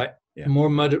 Right. More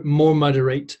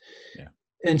moderate.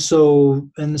 And so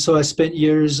I spent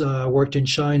years. I worked in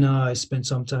China. I spent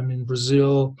some time in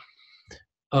Brazil.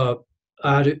 I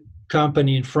had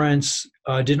company in France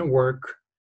didn't work.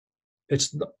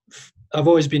 I've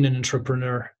always been an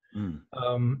entrepreneur,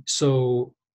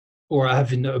 or I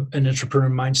have an entrepreneur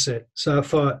mindset. So I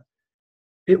thought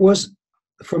it was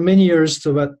for many years.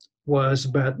 So that was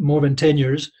about more than 10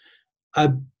 years. I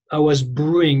was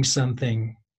brewing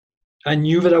something. I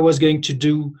knew that I was going to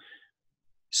do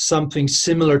something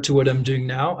similar to what I'm doing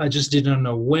now. I just didn't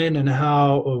know when and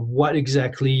how or what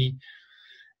exactly.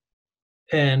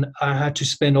 And I had to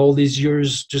spend all these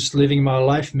years just living my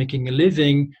life, making a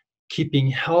living, keeping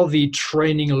healthy,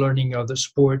 training, learning other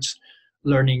sports,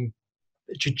 learning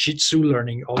jiu-jitsu,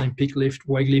 learning Olympic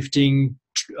weightlifting,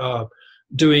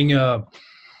 doing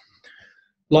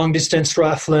long distance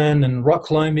triathlon and rock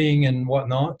climbing and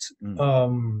whatnot,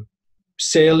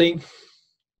 sailing,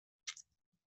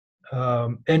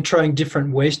 and trying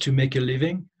different ways to make a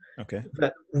living. Okay.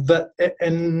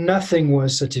 And nothing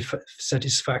was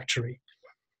satisfactory.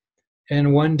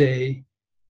 And one day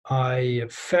I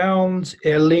found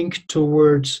a link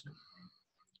towards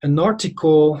an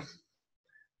article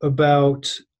about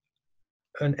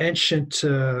an ancient,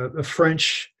 a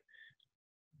French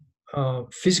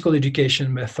physical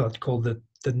education method called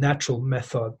the natural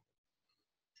method,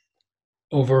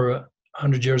 over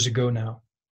 100 years ago now.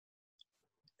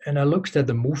 And I looked at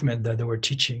the movement that they were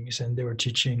teaching, and they were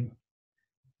teaching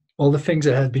all the things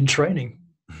I had been training.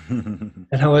 And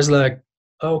I was like,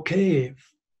 okay,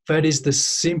 that is the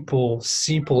simple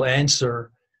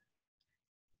answer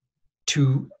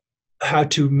to how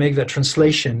to make that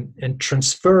translation and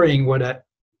transferring what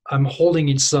I'm holding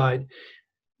inside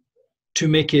to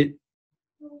make it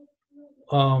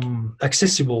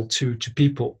accessible to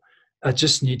people. I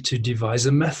just need to devise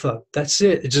a method. That's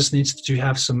it. It just needs to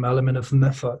have some element of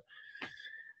method.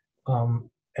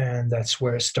 And that's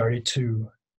where I started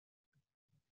to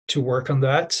work on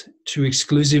that, to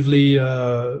exclusively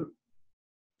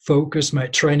focus my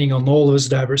training on all those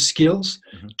diverse skills,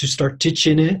 to start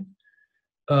teaching it,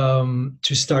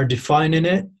 to start defining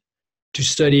it, to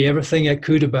study everything I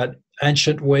could about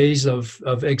ancient ways of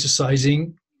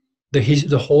exercising,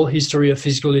 the whole history of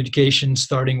physical education,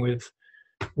 starting with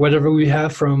whatever we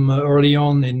have from early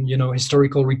on in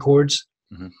historical records,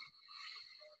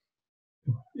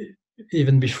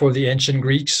 even before the ancient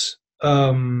Greeks.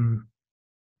 What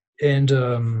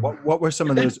were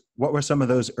some of those? What were some of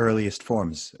those earliest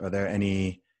forms? Are there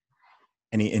any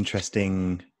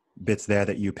interesting bits there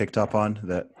that you picked up on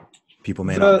that people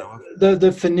may not know of?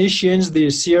 The Phoenicians, the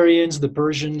Assyrians, the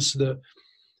Persians,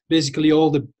 basically all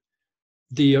the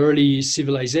early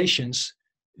civilizations.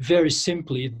 Very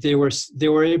simply, they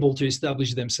were able to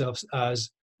establish themselves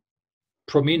as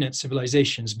prominent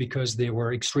civilizations because they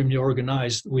were extremely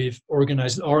organized, with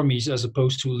organized armies, as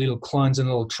opposed to little clans and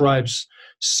little tribes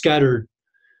scattered,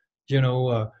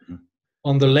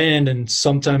 on the land, and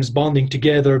sometimes bonding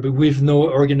together, but with no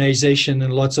organization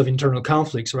and lots of internal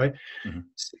conflicts, right?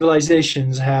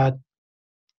 Civilizations had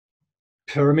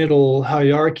pyramidal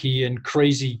hierarchy and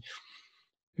crazy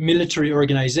military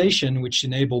organization, which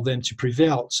enabled them to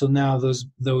prevail. So now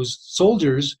those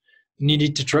soldiers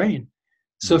needed to train.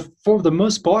 So for the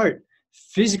most part,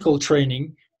 physical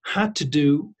training had to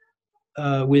do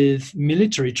with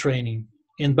military training.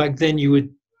 And back then you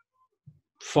would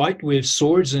fight with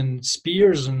swords and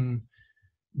spears and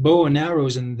bow and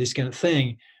arrows and this kind of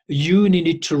thing. You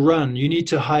needed to run. You need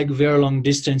to hike very long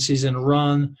distances and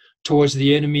run towards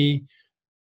the enemy,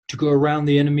 to go around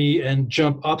the enemy and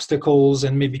jump obstacles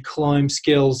and maybe climb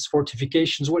scales,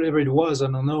 fortifications, whatever it was, I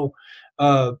don't know,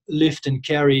 lift and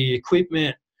carry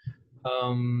equipment,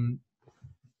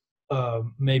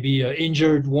 maybe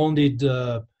injured, wounded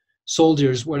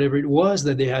soldiers, whatever it was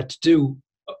that they had to do.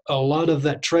 A lot of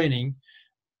that training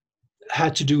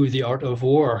had to do with the art of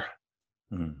war.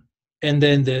 And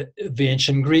then the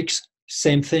ancient Greeks,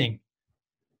 same thing.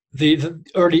 The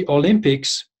early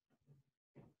Olympics,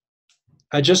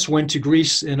 I just went to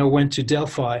Greece and I went to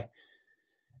Delphi,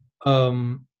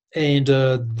 and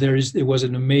it was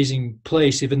an amazing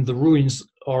place. Even the ruins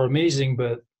are amazing,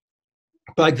 but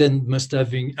back then must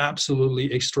have been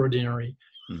absolutely extraordinary.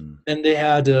 And they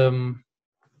had a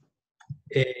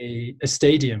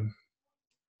stadium,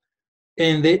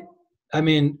 and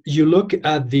you look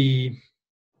at the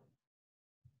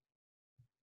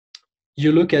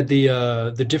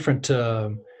different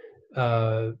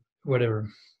whatever.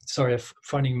 Sorry, I'm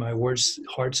finding my words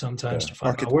hard sometimes to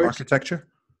find my words. Architecture?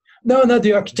 No, not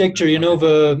the architecture.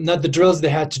 Not the drills they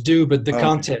had to do, but the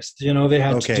contest. They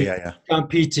had to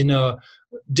compete in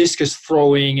discus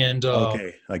throwing, and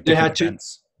like they had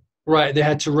events. They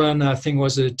had to run. I think it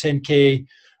was a 10K,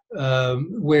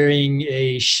 wearing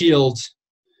a shield,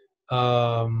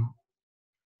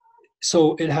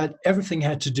 So it had everything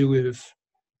had to do with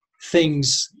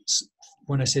things.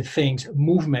 When I say things,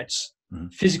 movements,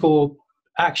 physical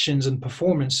actions and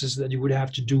performances that you would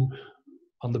have to do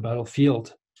on the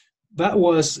battlefield. That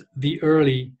was the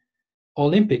early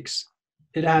Olympics.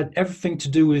 It had everything to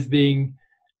do with being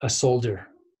a soldier,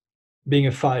 being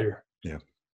a fighter. Yeah.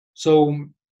 So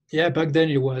yeah, back then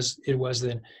it was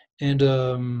then, and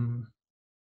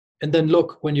then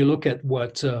look, when you look at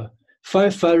what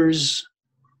firefighters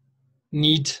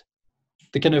need,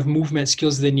 the kind of movement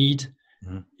skills they need,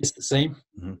 it's the same.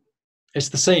 It's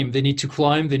the same. They need to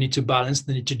climb, they need to balance,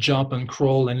 they need to jump and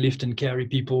crawl and lift and carry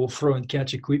people, throw and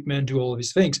catch equipment, do all of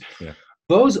these things. Yeah.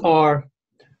 Those are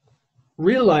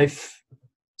real life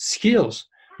skills.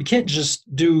 You can't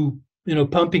just do,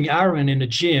 pumping iron in a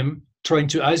gym, trying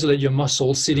to isolate your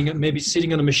muscles, maybe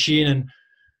sitting on a machine and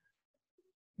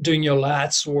doing your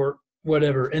lats or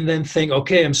whatever, and then think,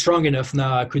 okay, I'm strong enough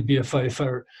now, I could be a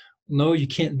firefighter. No, you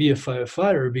can't be a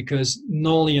firefighter, because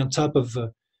not only on top of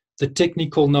the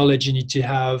technical knowledge you need to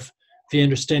have, the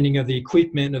understanding of the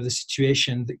equipment, of the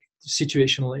situation, the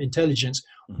situational intelligence,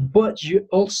 but you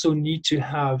also need to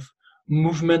have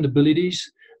movement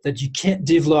abilities that you can't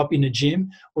develop in a gym,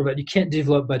 or that you can't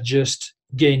develop by just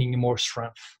gaining more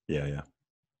strength. Yeah.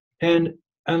 And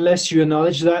unless you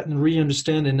acknowledge that and really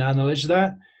understand and acknowledge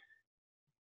that,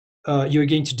 you're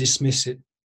going to dismiss it.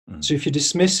 So if you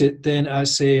dismiss it, then I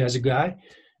say, as a guy,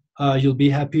 you'll be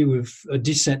happy with a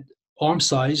decent arm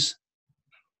size,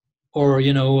 or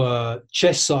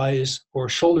chest size, or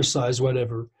shoulder size,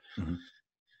 whatever.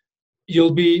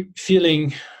 You'll be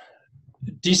feeling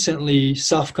decently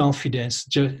self-confident,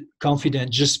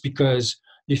 confident just because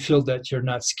you feel that you're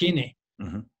not skinny,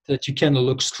 that you kind of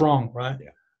look strong, right?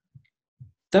 Yeah.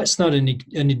 That's not an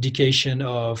indication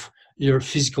of your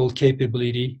physical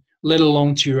capability, let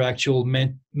alone to your actual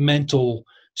mental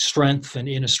strength and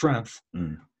inner strength.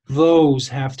 Those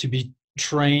have to be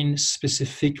trained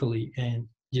specifically, and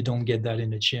you don't get that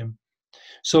in the gym.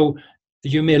 So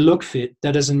you may look fit.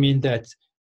 That doesn't mean that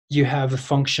you have a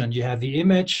function. You have the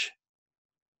image.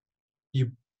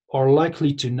 You are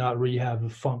likely to not really have a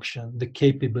function, the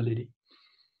capability.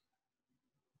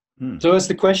 So that's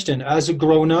the question. As a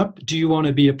grown-up, do you want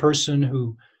to be a person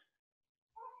who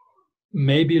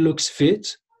maybe looks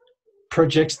fit,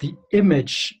 projects the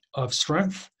image of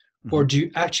strength, or do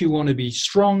you actually want to be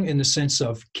strong in the sense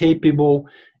of capable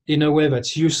in a way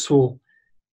that's useful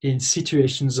in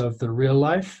situations of the real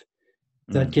life,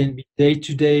 that can be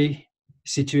day-to-day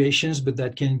situations, but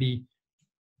that can be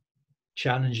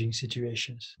challenging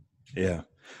situations? Yeah.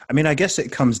 I mean, I guess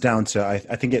it comes down to, I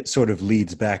think it sort of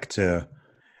leads back to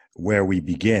where we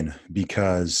begin,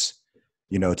 because,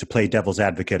 to play devil's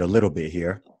advocate a little bit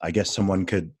here, I guess someone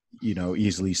could,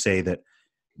 easily say that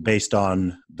based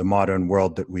on the modern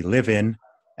world that we live in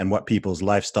and what people's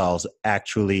lifestyles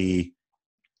actually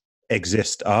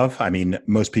exist of. I mean,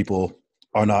 most people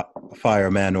are not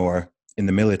firemen or in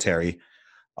the military.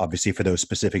 Obviously, for those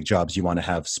specific jobs, you want to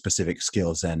have specific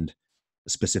skills and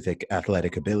specific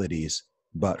athletic abilities.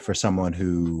 But for someone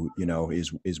who,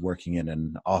 is working in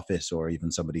an office, or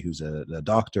even somebody who's a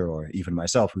doctor, or even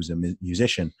myself who's a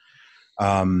musician,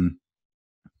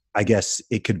 I guess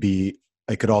it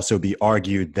could also be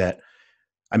argued that,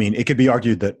 it could be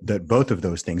argued that both of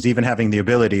those things, even having the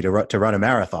ability to run a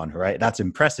marathon, right? That's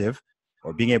impressive,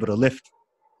 or being able to lift,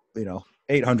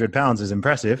 800 pounds is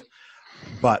impressive.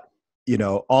 But,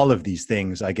 all of these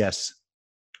things, I guess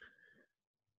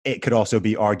it could also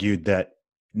be argued that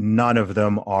none of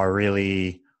them are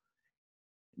really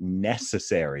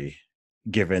necessary,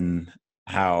 given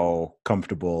how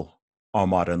comfortable our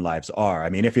modern lives are. I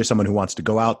mean, if you're someone who wants to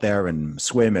go out there and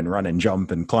swim and run and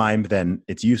jump and climb, then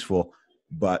it's useful,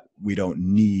 but we don't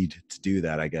need to do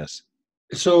that, I guess.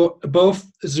 So both,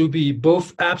 Zuby,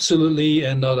 both absolutely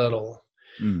and not at all.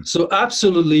 So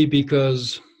absolutely,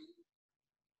 because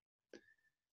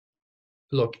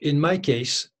look, in my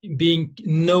case,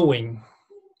 knowing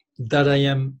that I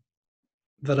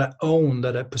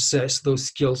possess those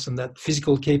skills and that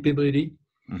physical capability,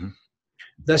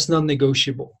 that's not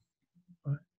negotiable.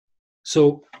 Right?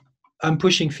 So I'm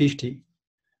pushing 50.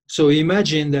 So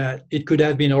imagine that it could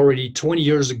have been already 20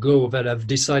 years ago that I've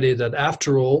decided that,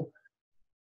 after all,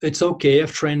 it's okay.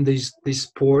 I've trained these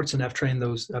sports, and I've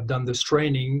done those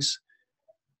trainings,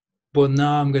 but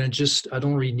now I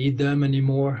don't really need them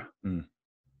anymore.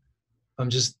 I'm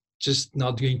just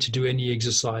not going to do any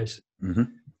exercise,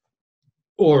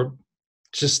 or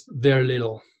just very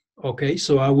little. Okay,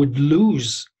 so I would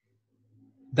lose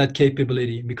that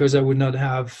capability, because I would not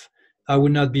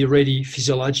be ready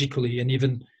physiologically, and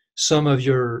even some of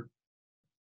your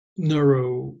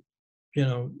you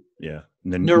know, Yeah.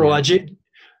 And then neurologically,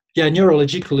 you your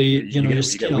get weaker.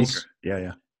 skills,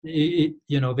 Yeah.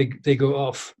 Yeah. they go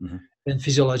off, Mm-hmm. and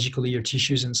physiologically your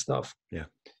tissues and stuff. Yeah.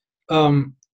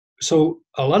 So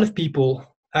a lot of people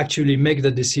actually make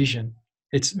the decision.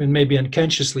 It's maybe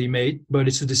unconsciously made, but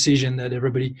it's a decision that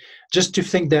everybody, just to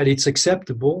think that it's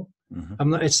acceptable.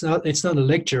 Mm-hmm. It's not a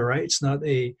lecture, right? It's not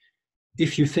a,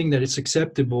 if you think that it's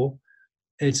acceptable,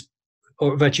 it's,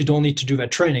 or that you don't need to do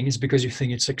that training, it's because you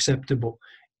think it's acceptable.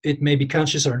 It may be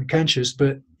conscious or unconscious,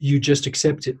 but you just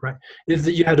accept it, right? If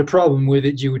you had a problem with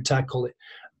it, you would tackle it.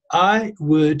 I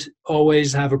would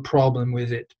always have a problem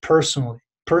with it personally.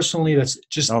 Personally, that's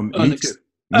just Me too.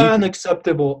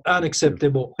 unacceptable. I'm with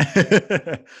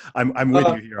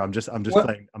Uh, you here. I'm just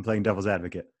what, playing devil's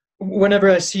advocate. Whenever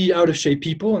I see out of shape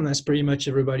people, and that's pretty much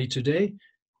everybody today,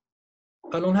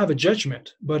 I don't have a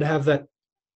judgment, but I have that,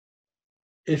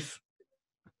 if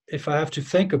I have to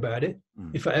think about it,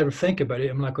 if I ever think about it,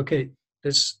 I'm like, okay,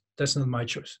 that's not my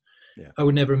choice. Yeah. I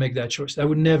would never make that choice. I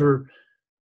would never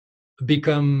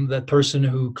become that person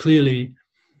who clearly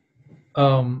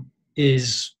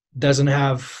doesn't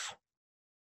have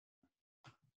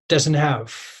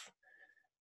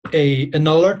an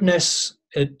alertness,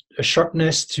 a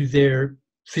sharpness to their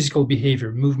physical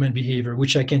behavior, movement behavior,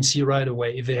 which I can see right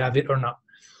away if they have it or not.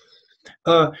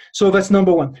 So that's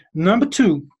number one. Number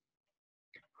two,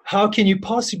 how can you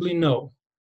possibly know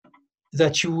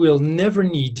that you will never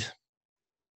need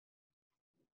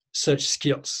such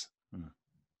skills?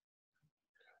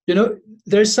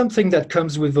 There's something that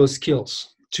comes with those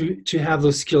skills. To have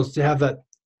those skills, to have that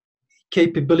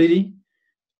capability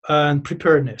and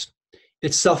preparedness,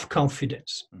 it's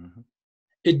self-confidence. Mm-hmm.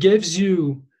 It gives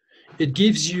you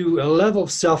a level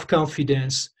of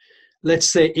self-confidence. Let's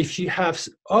say if you have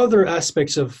other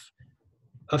aspects of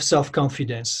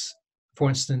self-confidence, for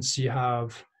instance, you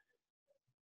have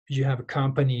a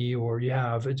company, or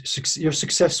you're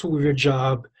successful with your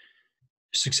job,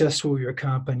 successful with your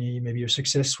company, maybe you're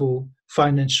successful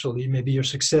financially, maybe you're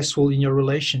successful in your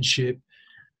relationship.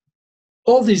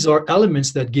 All these are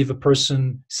elements that give a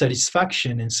person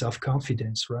satisfaction and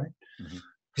self-confidence, right? Mm-hmm.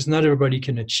 Because not everybody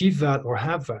can achieve that or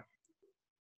have that.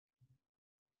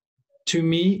 To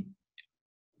me,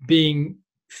 being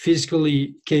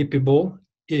physically capable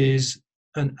is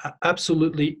an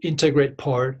absolutely integrate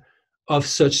part of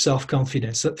such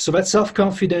self-confidence. So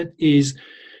that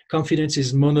confidence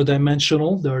is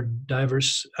monodimensional. There are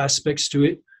diverse aspects to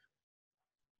it.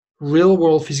 Real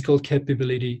world physical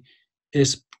capability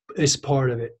is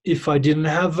part of it. If I didn't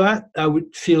have that, I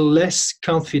would feel less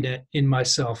confident in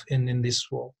myself and in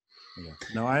this world. Yeah.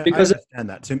 No, I understand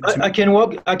that. I can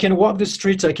walk the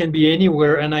streets, I can be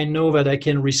anywhere, and I know that I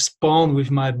can respond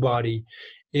with my body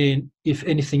if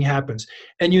anything happens.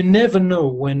 And you never know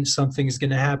when something is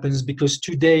going to happen, because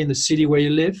today in the city where you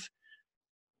live,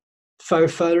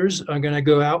 firefighters are going to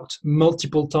go out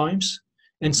multiple times,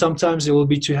 and sometimes it will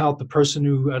be to help a person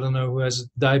who, I don't know, who has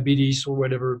diabetes or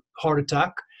whatever, heart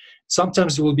attack.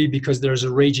 Sometimes it will be because there's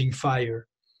a raging fire.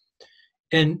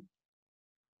 And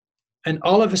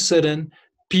all of a sudden,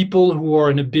 people who are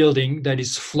in a building that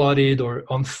is flooded or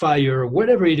on fire or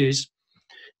whatever it is,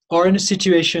 are in a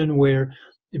situation where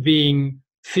being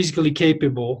physically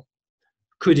capable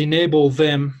could enable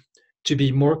them to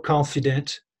be more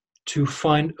confident, to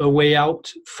find a way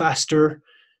out faster,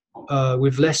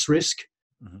 with less risk.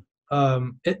 Mm-hmm.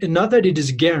 And not that it is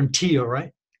a guarantee, all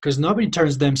right? Because nobody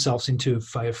turns themselves into a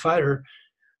firefighter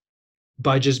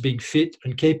by just being fit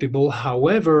and capable.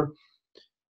 However,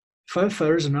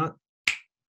 firefighters are not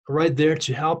right there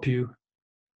to help you.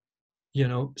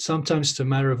 Sometimes it's a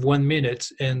matter of 1 minute,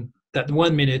 and that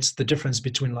 1 minute's the difference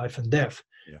between life and death.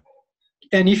 Yeah.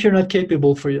 And if you're not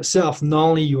capable for yourself, not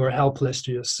only you are helpless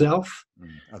to yourself,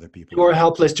 other people, you are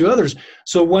helpless to others.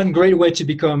 So one great way to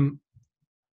become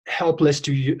helpless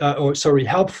to you,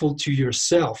 helpful to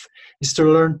yourself, is to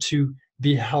learn to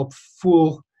be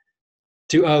helpful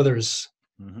to others.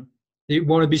 Mm-hmm. You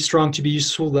want to be strong to be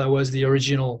useful. That was the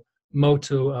original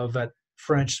motto of that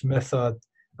French method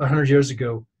 100 years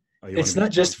ago. It's not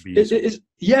just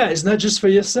it's not just for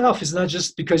yourself. It's not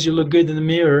just because you look good in the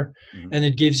mirror, mm-hmm. and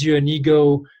it gives you an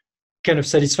ego kind of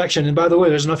satisfaction. And by the way,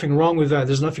 there's nothing wrong with that.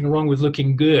 There's nothing wrong with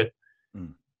looking good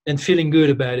and feeling good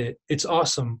about it. It's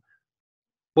awesome.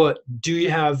 But do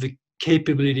you have the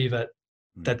capability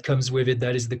that comes with it?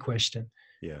 That is the question.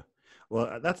 Yeah.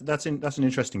 Well, that's an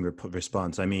interesting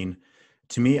response. I mean,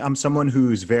 to me, I'm someone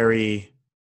who's very,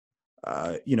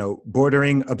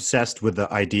 bordering obsessed with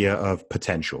the idea of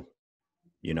potential.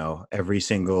 Every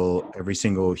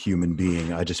single human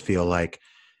being, I just feel like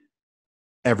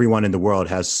everyone in the world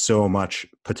has so much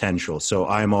potential. So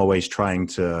I'm always trying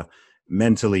to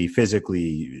mentally,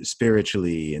 physically,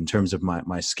 spiritually, in terms of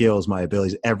my skills, my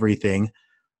abilities, everything,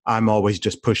 I'm always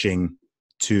just pushing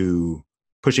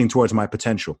towards my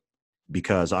potential,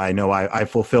 because I know I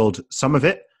fulfilled some of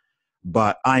it,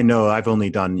 but I know I've only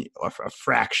done a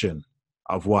fraction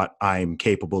of what I'm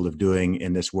capable of doing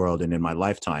in this world and in my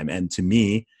lifetime. And to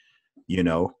me, you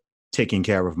know, taking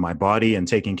care of my body and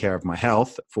taking care of my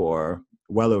health for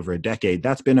well over a decade,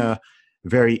 that's been a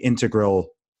very integral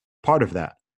part of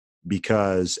that.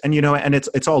 Because, and you know, and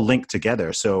it's all linked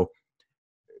together. So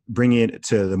bringing it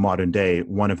to the modern day,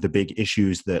 one of the big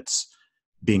issues that's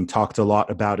being talked a lot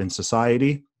about in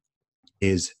society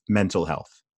is mental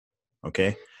health.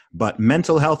 Okay. But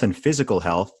mental health and physical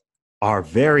health are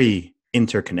very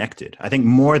interconnected. I think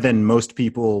more than most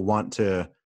people want to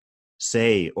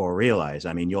say or realize.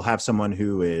 I mean, you'll have someone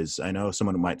who is, I know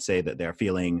someone who might say that they're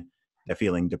feeling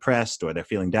depressed or they're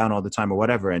feeling down all the time or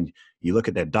whatever. And you look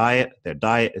at their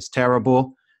diet is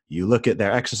terrible. You look at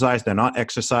their exercise, they're not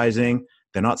exercising,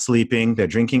 they're not sleeping, they're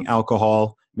drinking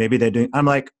alcohol. Maybe they're doing, I'm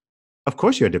like, of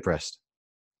course you're depressed.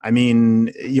 I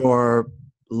mean, your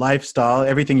lifestyle,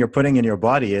 everything you're putting in your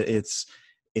body, it's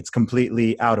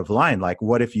completely out of line. Like,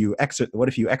 what if you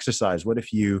exercise? What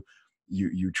if you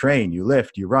train, you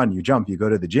lift, you run, you jump, you go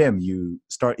to the gym, you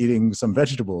start eating some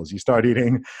vegetables, you start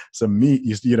eating some meat,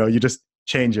 you just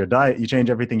change your diet, you change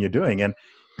everything you're doing. And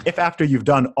if after you've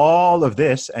done all of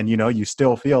this and, you know, you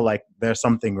still feel like there's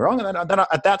something wrong, and then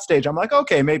at that stage, I'm like,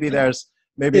 okay, maybe there's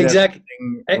Exactly.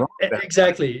 something wrong with that.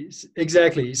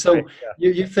 Exactly. So Right,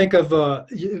 yeah. you think of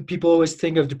people always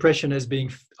think of depression as being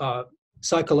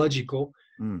psychological,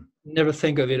 never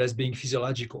think of it as being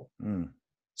physiological.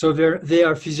 So they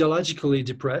are physiologically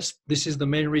depressed. This is the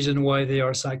main reason why they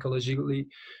are psychologically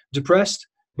depressed,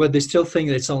 but they still think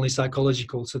that it's only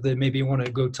psychological. So they maybe want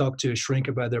to go talk to a shrink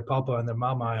about their papa and their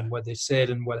mama and what they said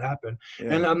and what happened.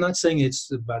 Yeah. And I'm not saying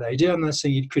it's a bad idea. I'm not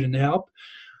saying it couldn't help.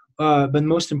 But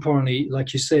most importantly,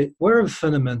 like you say, what are the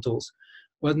fundamentals?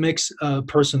 What makes a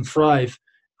person thrive?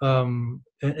 And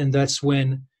that's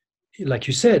when, like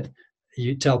you said,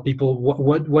 you tell people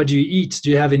what do you eat?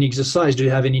 Do you have any exercise? Do you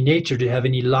have any nature? Do you have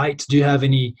any light? Do you have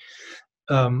any?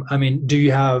 Do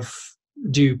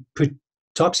you put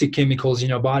toxic chemicals in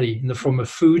your body in the form of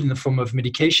food, in the form of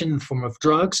medication, in the form of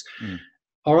drugs?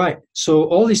 All right. So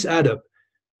all this add up.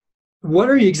 What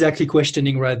are you exactly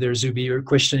questioning right there, Zuby? You're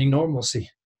questioning normalcy.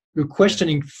 You're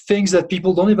questioning things that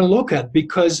people don't even look at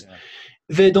because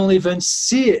they don't even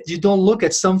see it. You don't look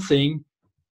at something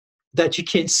that you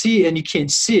can't see, and you can't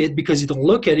see it because you don't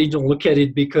look at it. You don't look at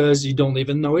it because you don't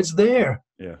even know it's there.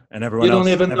 Yeah, and everyone you don't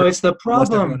even know it's the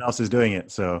problem. Everyone else is doing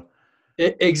it, so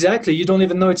exactly. You don't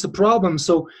even know it's a problem.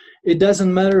 So it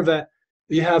doesn't matter that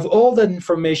you have all that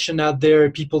information out there.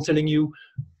 People telling you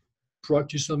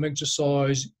practice some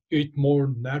exercise, eat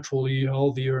more naturally,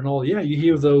 healthier, and all. Yeah, you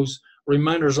hear those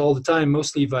reminders all the time,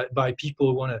 mostly by people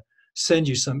who want to send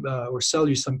you some or sell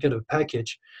you some kind of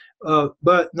package.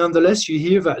 But nonetheless, you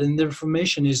hear that, and the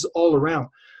information is all around.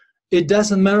 It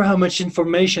doesn't matter how much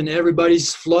information,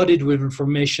 everybody's flooded with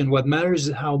information. What matters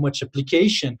is how much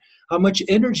application, how much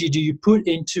energy do you put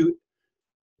into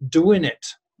doing it,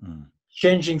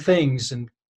 changing things. And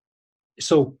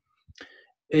so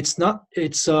it's not,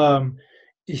 it's,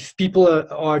 if people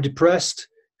are depressed,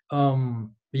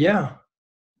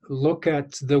 look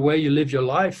at the way you live your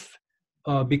life,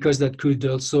 because that could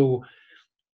also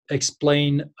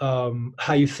explain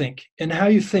how you think, and how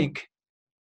you think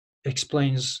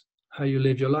explains how you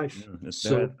live your life.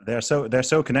 They're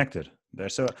so connected.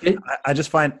 I just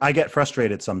find I get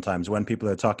frustrated sometimes when people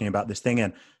are talking about this thing,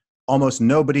 and almost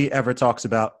nobody ever talks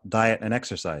about diet and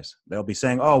exercise. They'll be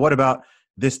saying, "Oh, what about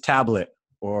this tablet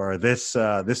or this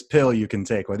pill you can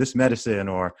take, or this medicine,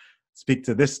 or speak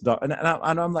to this doctor?"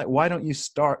 And I'm like, why don't you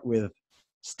start with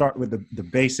the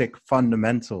basic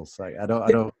fundamentals? Like I don't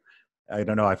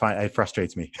know. I find it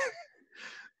frustrates me.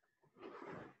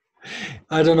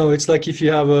 I don't know. It's like if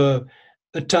you have a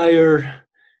tire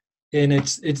and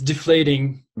it's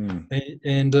deflating,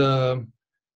 and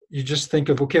you just think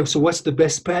of, okay, so what's the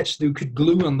best patch you could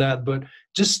glue on that? But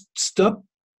just stop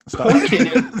poking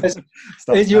it.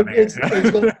 It's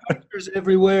going to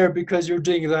everywhere because you're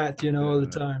doing that, all the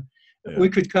time. Yeah. We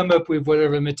could come up with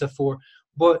whatever metaphor,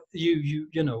 but you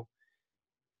know,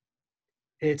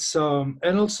 it's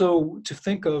and also to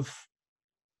think of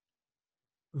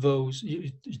those.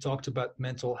 You talked about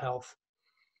mental health,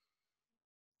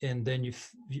 and then you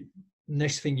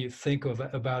next thing you think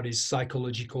about is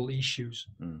psychological issues.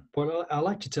 But I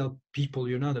like to tell people,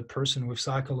 you're not a person with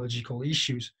psychological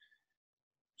issues.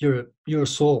 You're a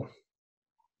soul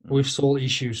with soul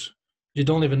issues. You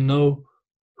don't even know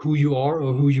who you are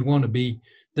or who you want to be.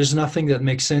 there's nothing that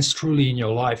makes sense truly in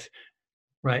your life,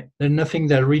 right? There's nothing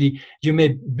that really, you may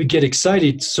get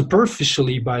excited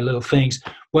superficially by little things,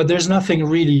 but there's nothing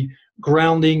really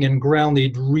grounding and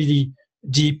grounded really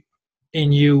deep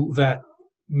in you that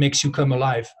makes you come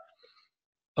alive.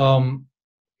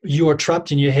 You are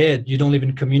trapped in your head. You don't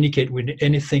even communicate with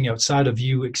anything outside of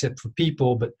you except for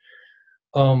people. But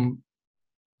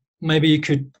maybe you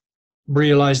could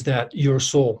realize that you're a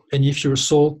soul. And if you're a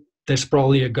soul, there's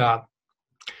probably a God.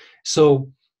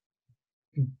 So,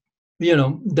 you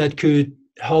know, that could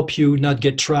help you not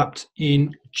get trapped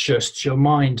in just your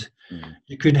mind.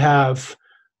 You could have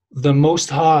the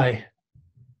most high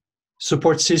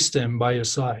support system by your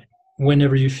side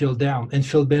whenever you feel down, and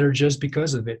feel better just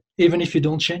because of it, even if you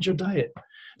don't change your diet.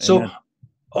 So Amen.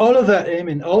 all of that, I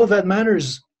mean, all of that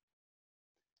matters.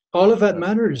 All of that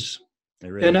matters.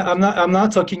 Really And does. I'm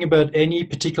not talking about any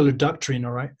particular doctrine,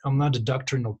 all right? I'm not a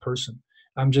doctrinal person.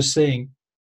 I'm just saying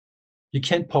you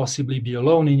can't possibly be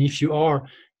alone. And if you are,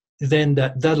 then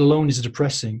that alone is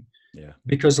depressing. Yeah.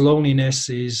 Because loneliness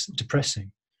is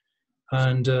depressing.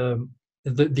 And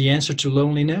the answer to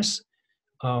loneliness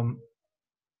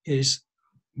is,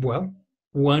 well,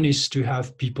 one is to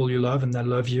have people you love and that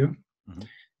love you. Mm-hmm.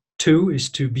 Two is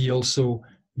to be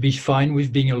fine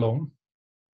with being alone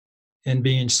and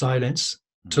being in silence,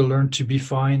 mm-hmm. to learn to be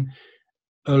fine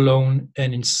alone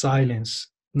and in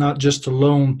silence, not just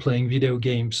alone playing video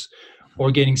games or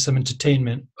getting some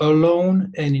entertainment,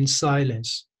 alone and in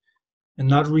silence and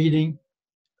not reading,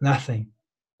 nothing.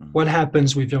 Mm-hmm. What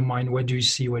happens with your mind? What do you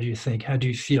see? What do you think? How do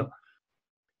you feel?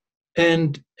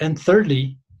 And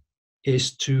thirdly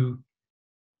is to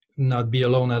not be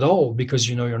alone at all, because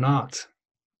you know you're not.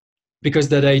 Because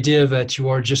that idea that you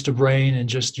are just a brain and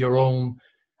just your own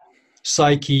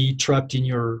psyche trapped in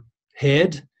your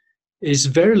head is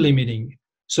very limiting.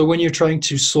 So when you're trying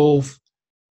to solve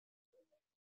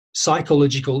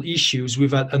psychological issues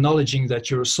without acknowledging that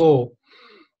you're a soul,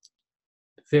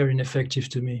 very ineffective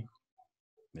to me.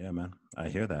 Yeah, man, I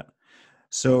hear that.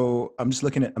 So I'm just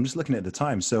looking at the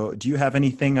time. So do you have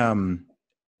anything,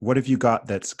 what have you got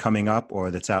that's coming up or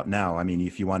that's out now? I mean,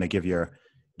 if you want to give your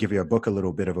book a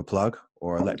little bit of a plug,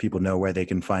 or let people know where they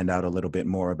can find out a little bit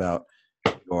more about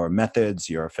your methods,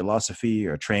 your philosophy,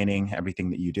 your training, everything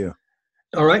that you do.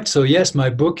 All right. So yes, my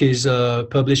book is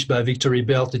published by Victory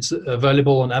Belt. It's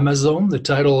available on Amazon. The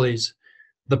title is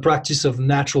The Practice of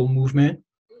Natural Movement.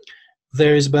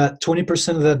 There is about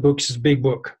 20% of that book is a big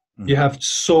book. Mm-hmm. You have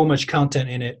so much content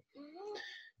in it.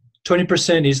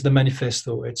 20% is the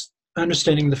manifesto. It's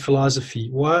understanding the philosophy.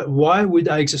 Why would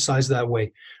I exercise that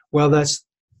way? Well,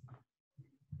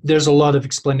 there's a lot of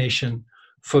explanation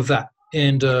for that.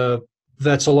 And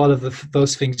that's a lot of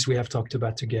those things we have talked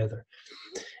about together.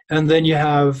 And then you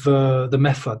have the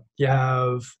method. You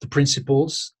have the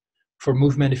principles for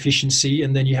movement efficiency.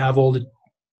 And then you have all the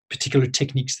particular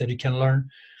techniques that you can learn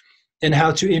and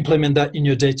how to implement that in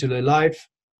your day-to-day life.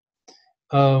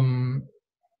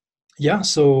 Yeah,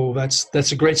 so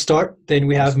that's a great start. Then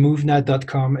we have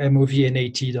MovNat.com,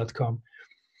 MovNat.com.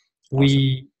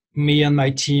 Awesome. Me and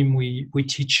my team, we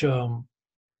teach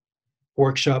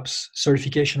workshops,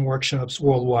 certification workshops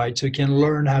worldwide, so you can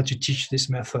learn how to teach this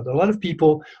method. A lot of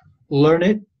people learn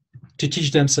it to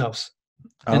teach themselves,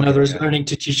 and others learning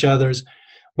to teach others.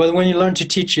 But when you learn to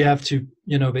teach, you have to,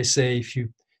 they say if you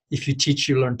teach,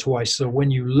 you learn twice. So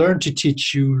when you learn to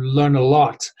teach, you learn a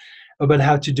lot about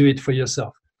how to do it for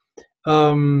yourself.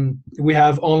 We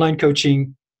have online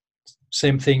coaching,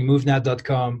 same thing,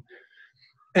 MovNat.com.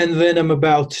 And then I'm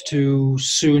about to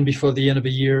soon, before the end of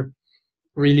the year,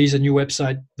 release a new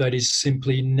website that is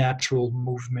simply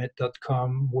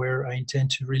naturalmovement.com, where I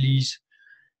intend to release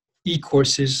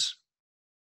e-courses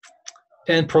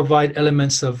and provide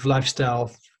elements of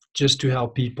lifestyle just to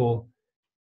help people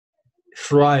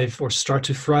thrive or start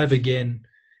to thrive again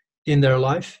in their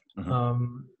life,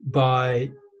 mm-hmm.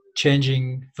 By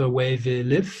changing the way they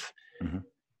live, mm-hmm.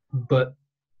 but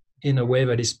in a way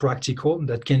that is practical,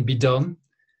 that can be done,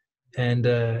 and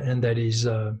that is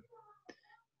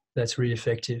that's really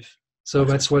effective. So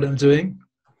that's what I'm doing.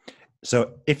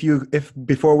 So if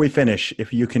before we finish,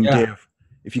 if you can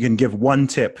give one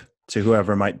tip to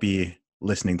whoever might be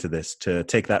listening to this to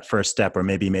take that first step, or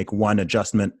maybe make one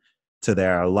adjustment to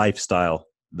their lifestyle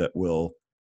that will,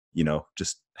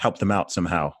 just help them out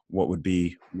somehow, what would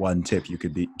be one tip you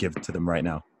could give to them right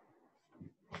now?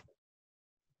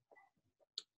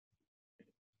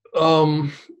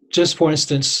 Just for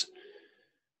instance,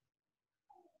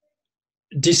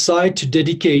 decide to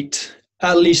dedicate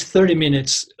at least 30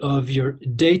 minutes of your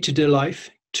day-to-day life,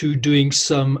 to doing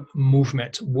some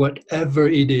movement, whatever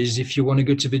it is. If you want to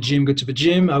go to the gym, go to the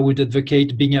gym. I would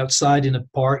advocate being outside in a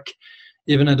park,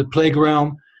 even at a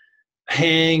playground,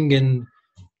 hang and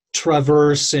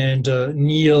traverse and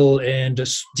kneel and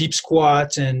deep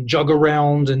squat and jog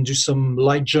around and do some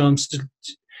light jumps.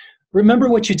 Remember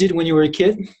what you did when you were a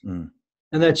kid and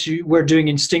that you were doing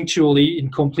instinctually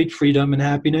in complete freedom and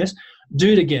happiness.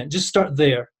 Do it again. Just start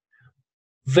there.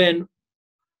 Then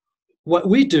what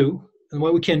we do and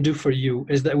what we can do for you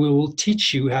is that we will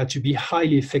teach you how to be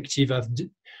highly effective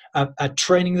at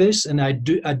training this and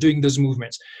at doing those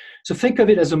movements. So think of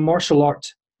it as a martial art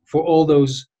for all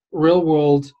those real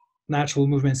world natural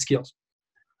movement skills.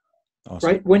 Awesome.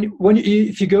 Right?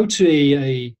 If you go to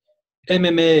a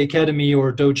MMA academy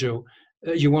or dojo,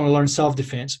 you want to learn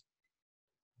self-defense,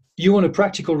 you want a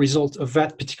practical result of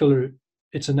that particular,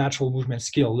 it's a natural movement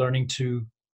skill, learning to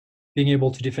being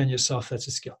able to defend yourself, that's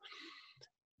a skill.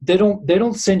 They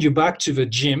don't send you back to the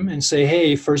gym and say,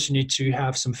 hey, first you need to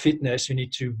have some fitness, you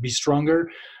need to be stronger,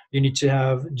 you need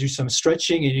to do some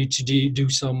stretching, you need to do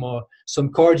some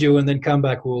cardio, and then come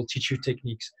back, we'll teach you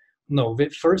techniques. No,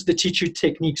 first they teach you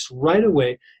techniques right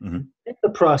away. In the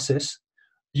process,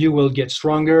 you will get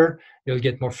stronger, you'll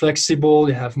get more flexible,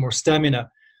 you have more stamina,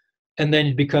 and then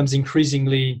it becomes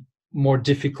increasingly more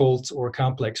difficult or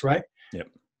complex, right? Yep.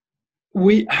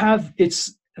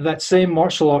 It's that same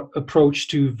martial art approach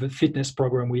to the fitness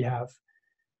program we have,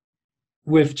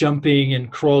 with jumping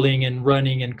and crawling and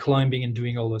running and climbing and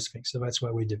doing all those things. So that's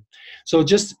what we do. So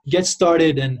just get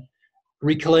started and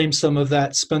reclaim some of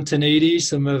that spontaneity,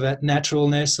 some of that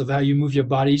naturalness of how you move your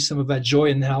body, some of that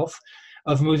joy and health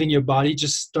of moving your body.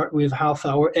 Just start with half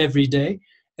hour every day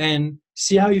and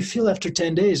see how you feel after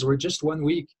 10 days or just 1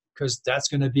 week, because that's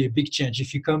going to be a big change.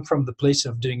 If you come from the place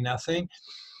of doing nothing,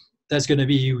 that's going to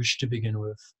be huge to begin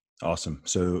with. Awesome.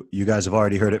 So you guys have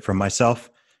already heard it from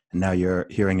myself, and now you're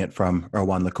hearing it from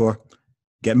Erwan Le Corre.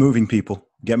 Get moving, people.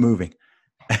 Get moving.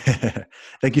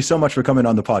 Thank you so much for coming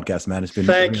on the podcast, man. It's been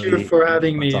Thank you for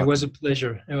having me. It was a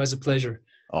pleasure. It was a pleasure.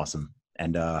 Awesome.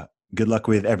 And good luck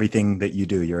with everything that you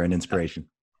do. You're an inspiration.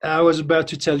 I was about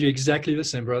to tell you exactly the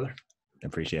same, brother.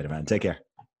 Appreciate it, man. Take care.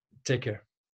 Take care.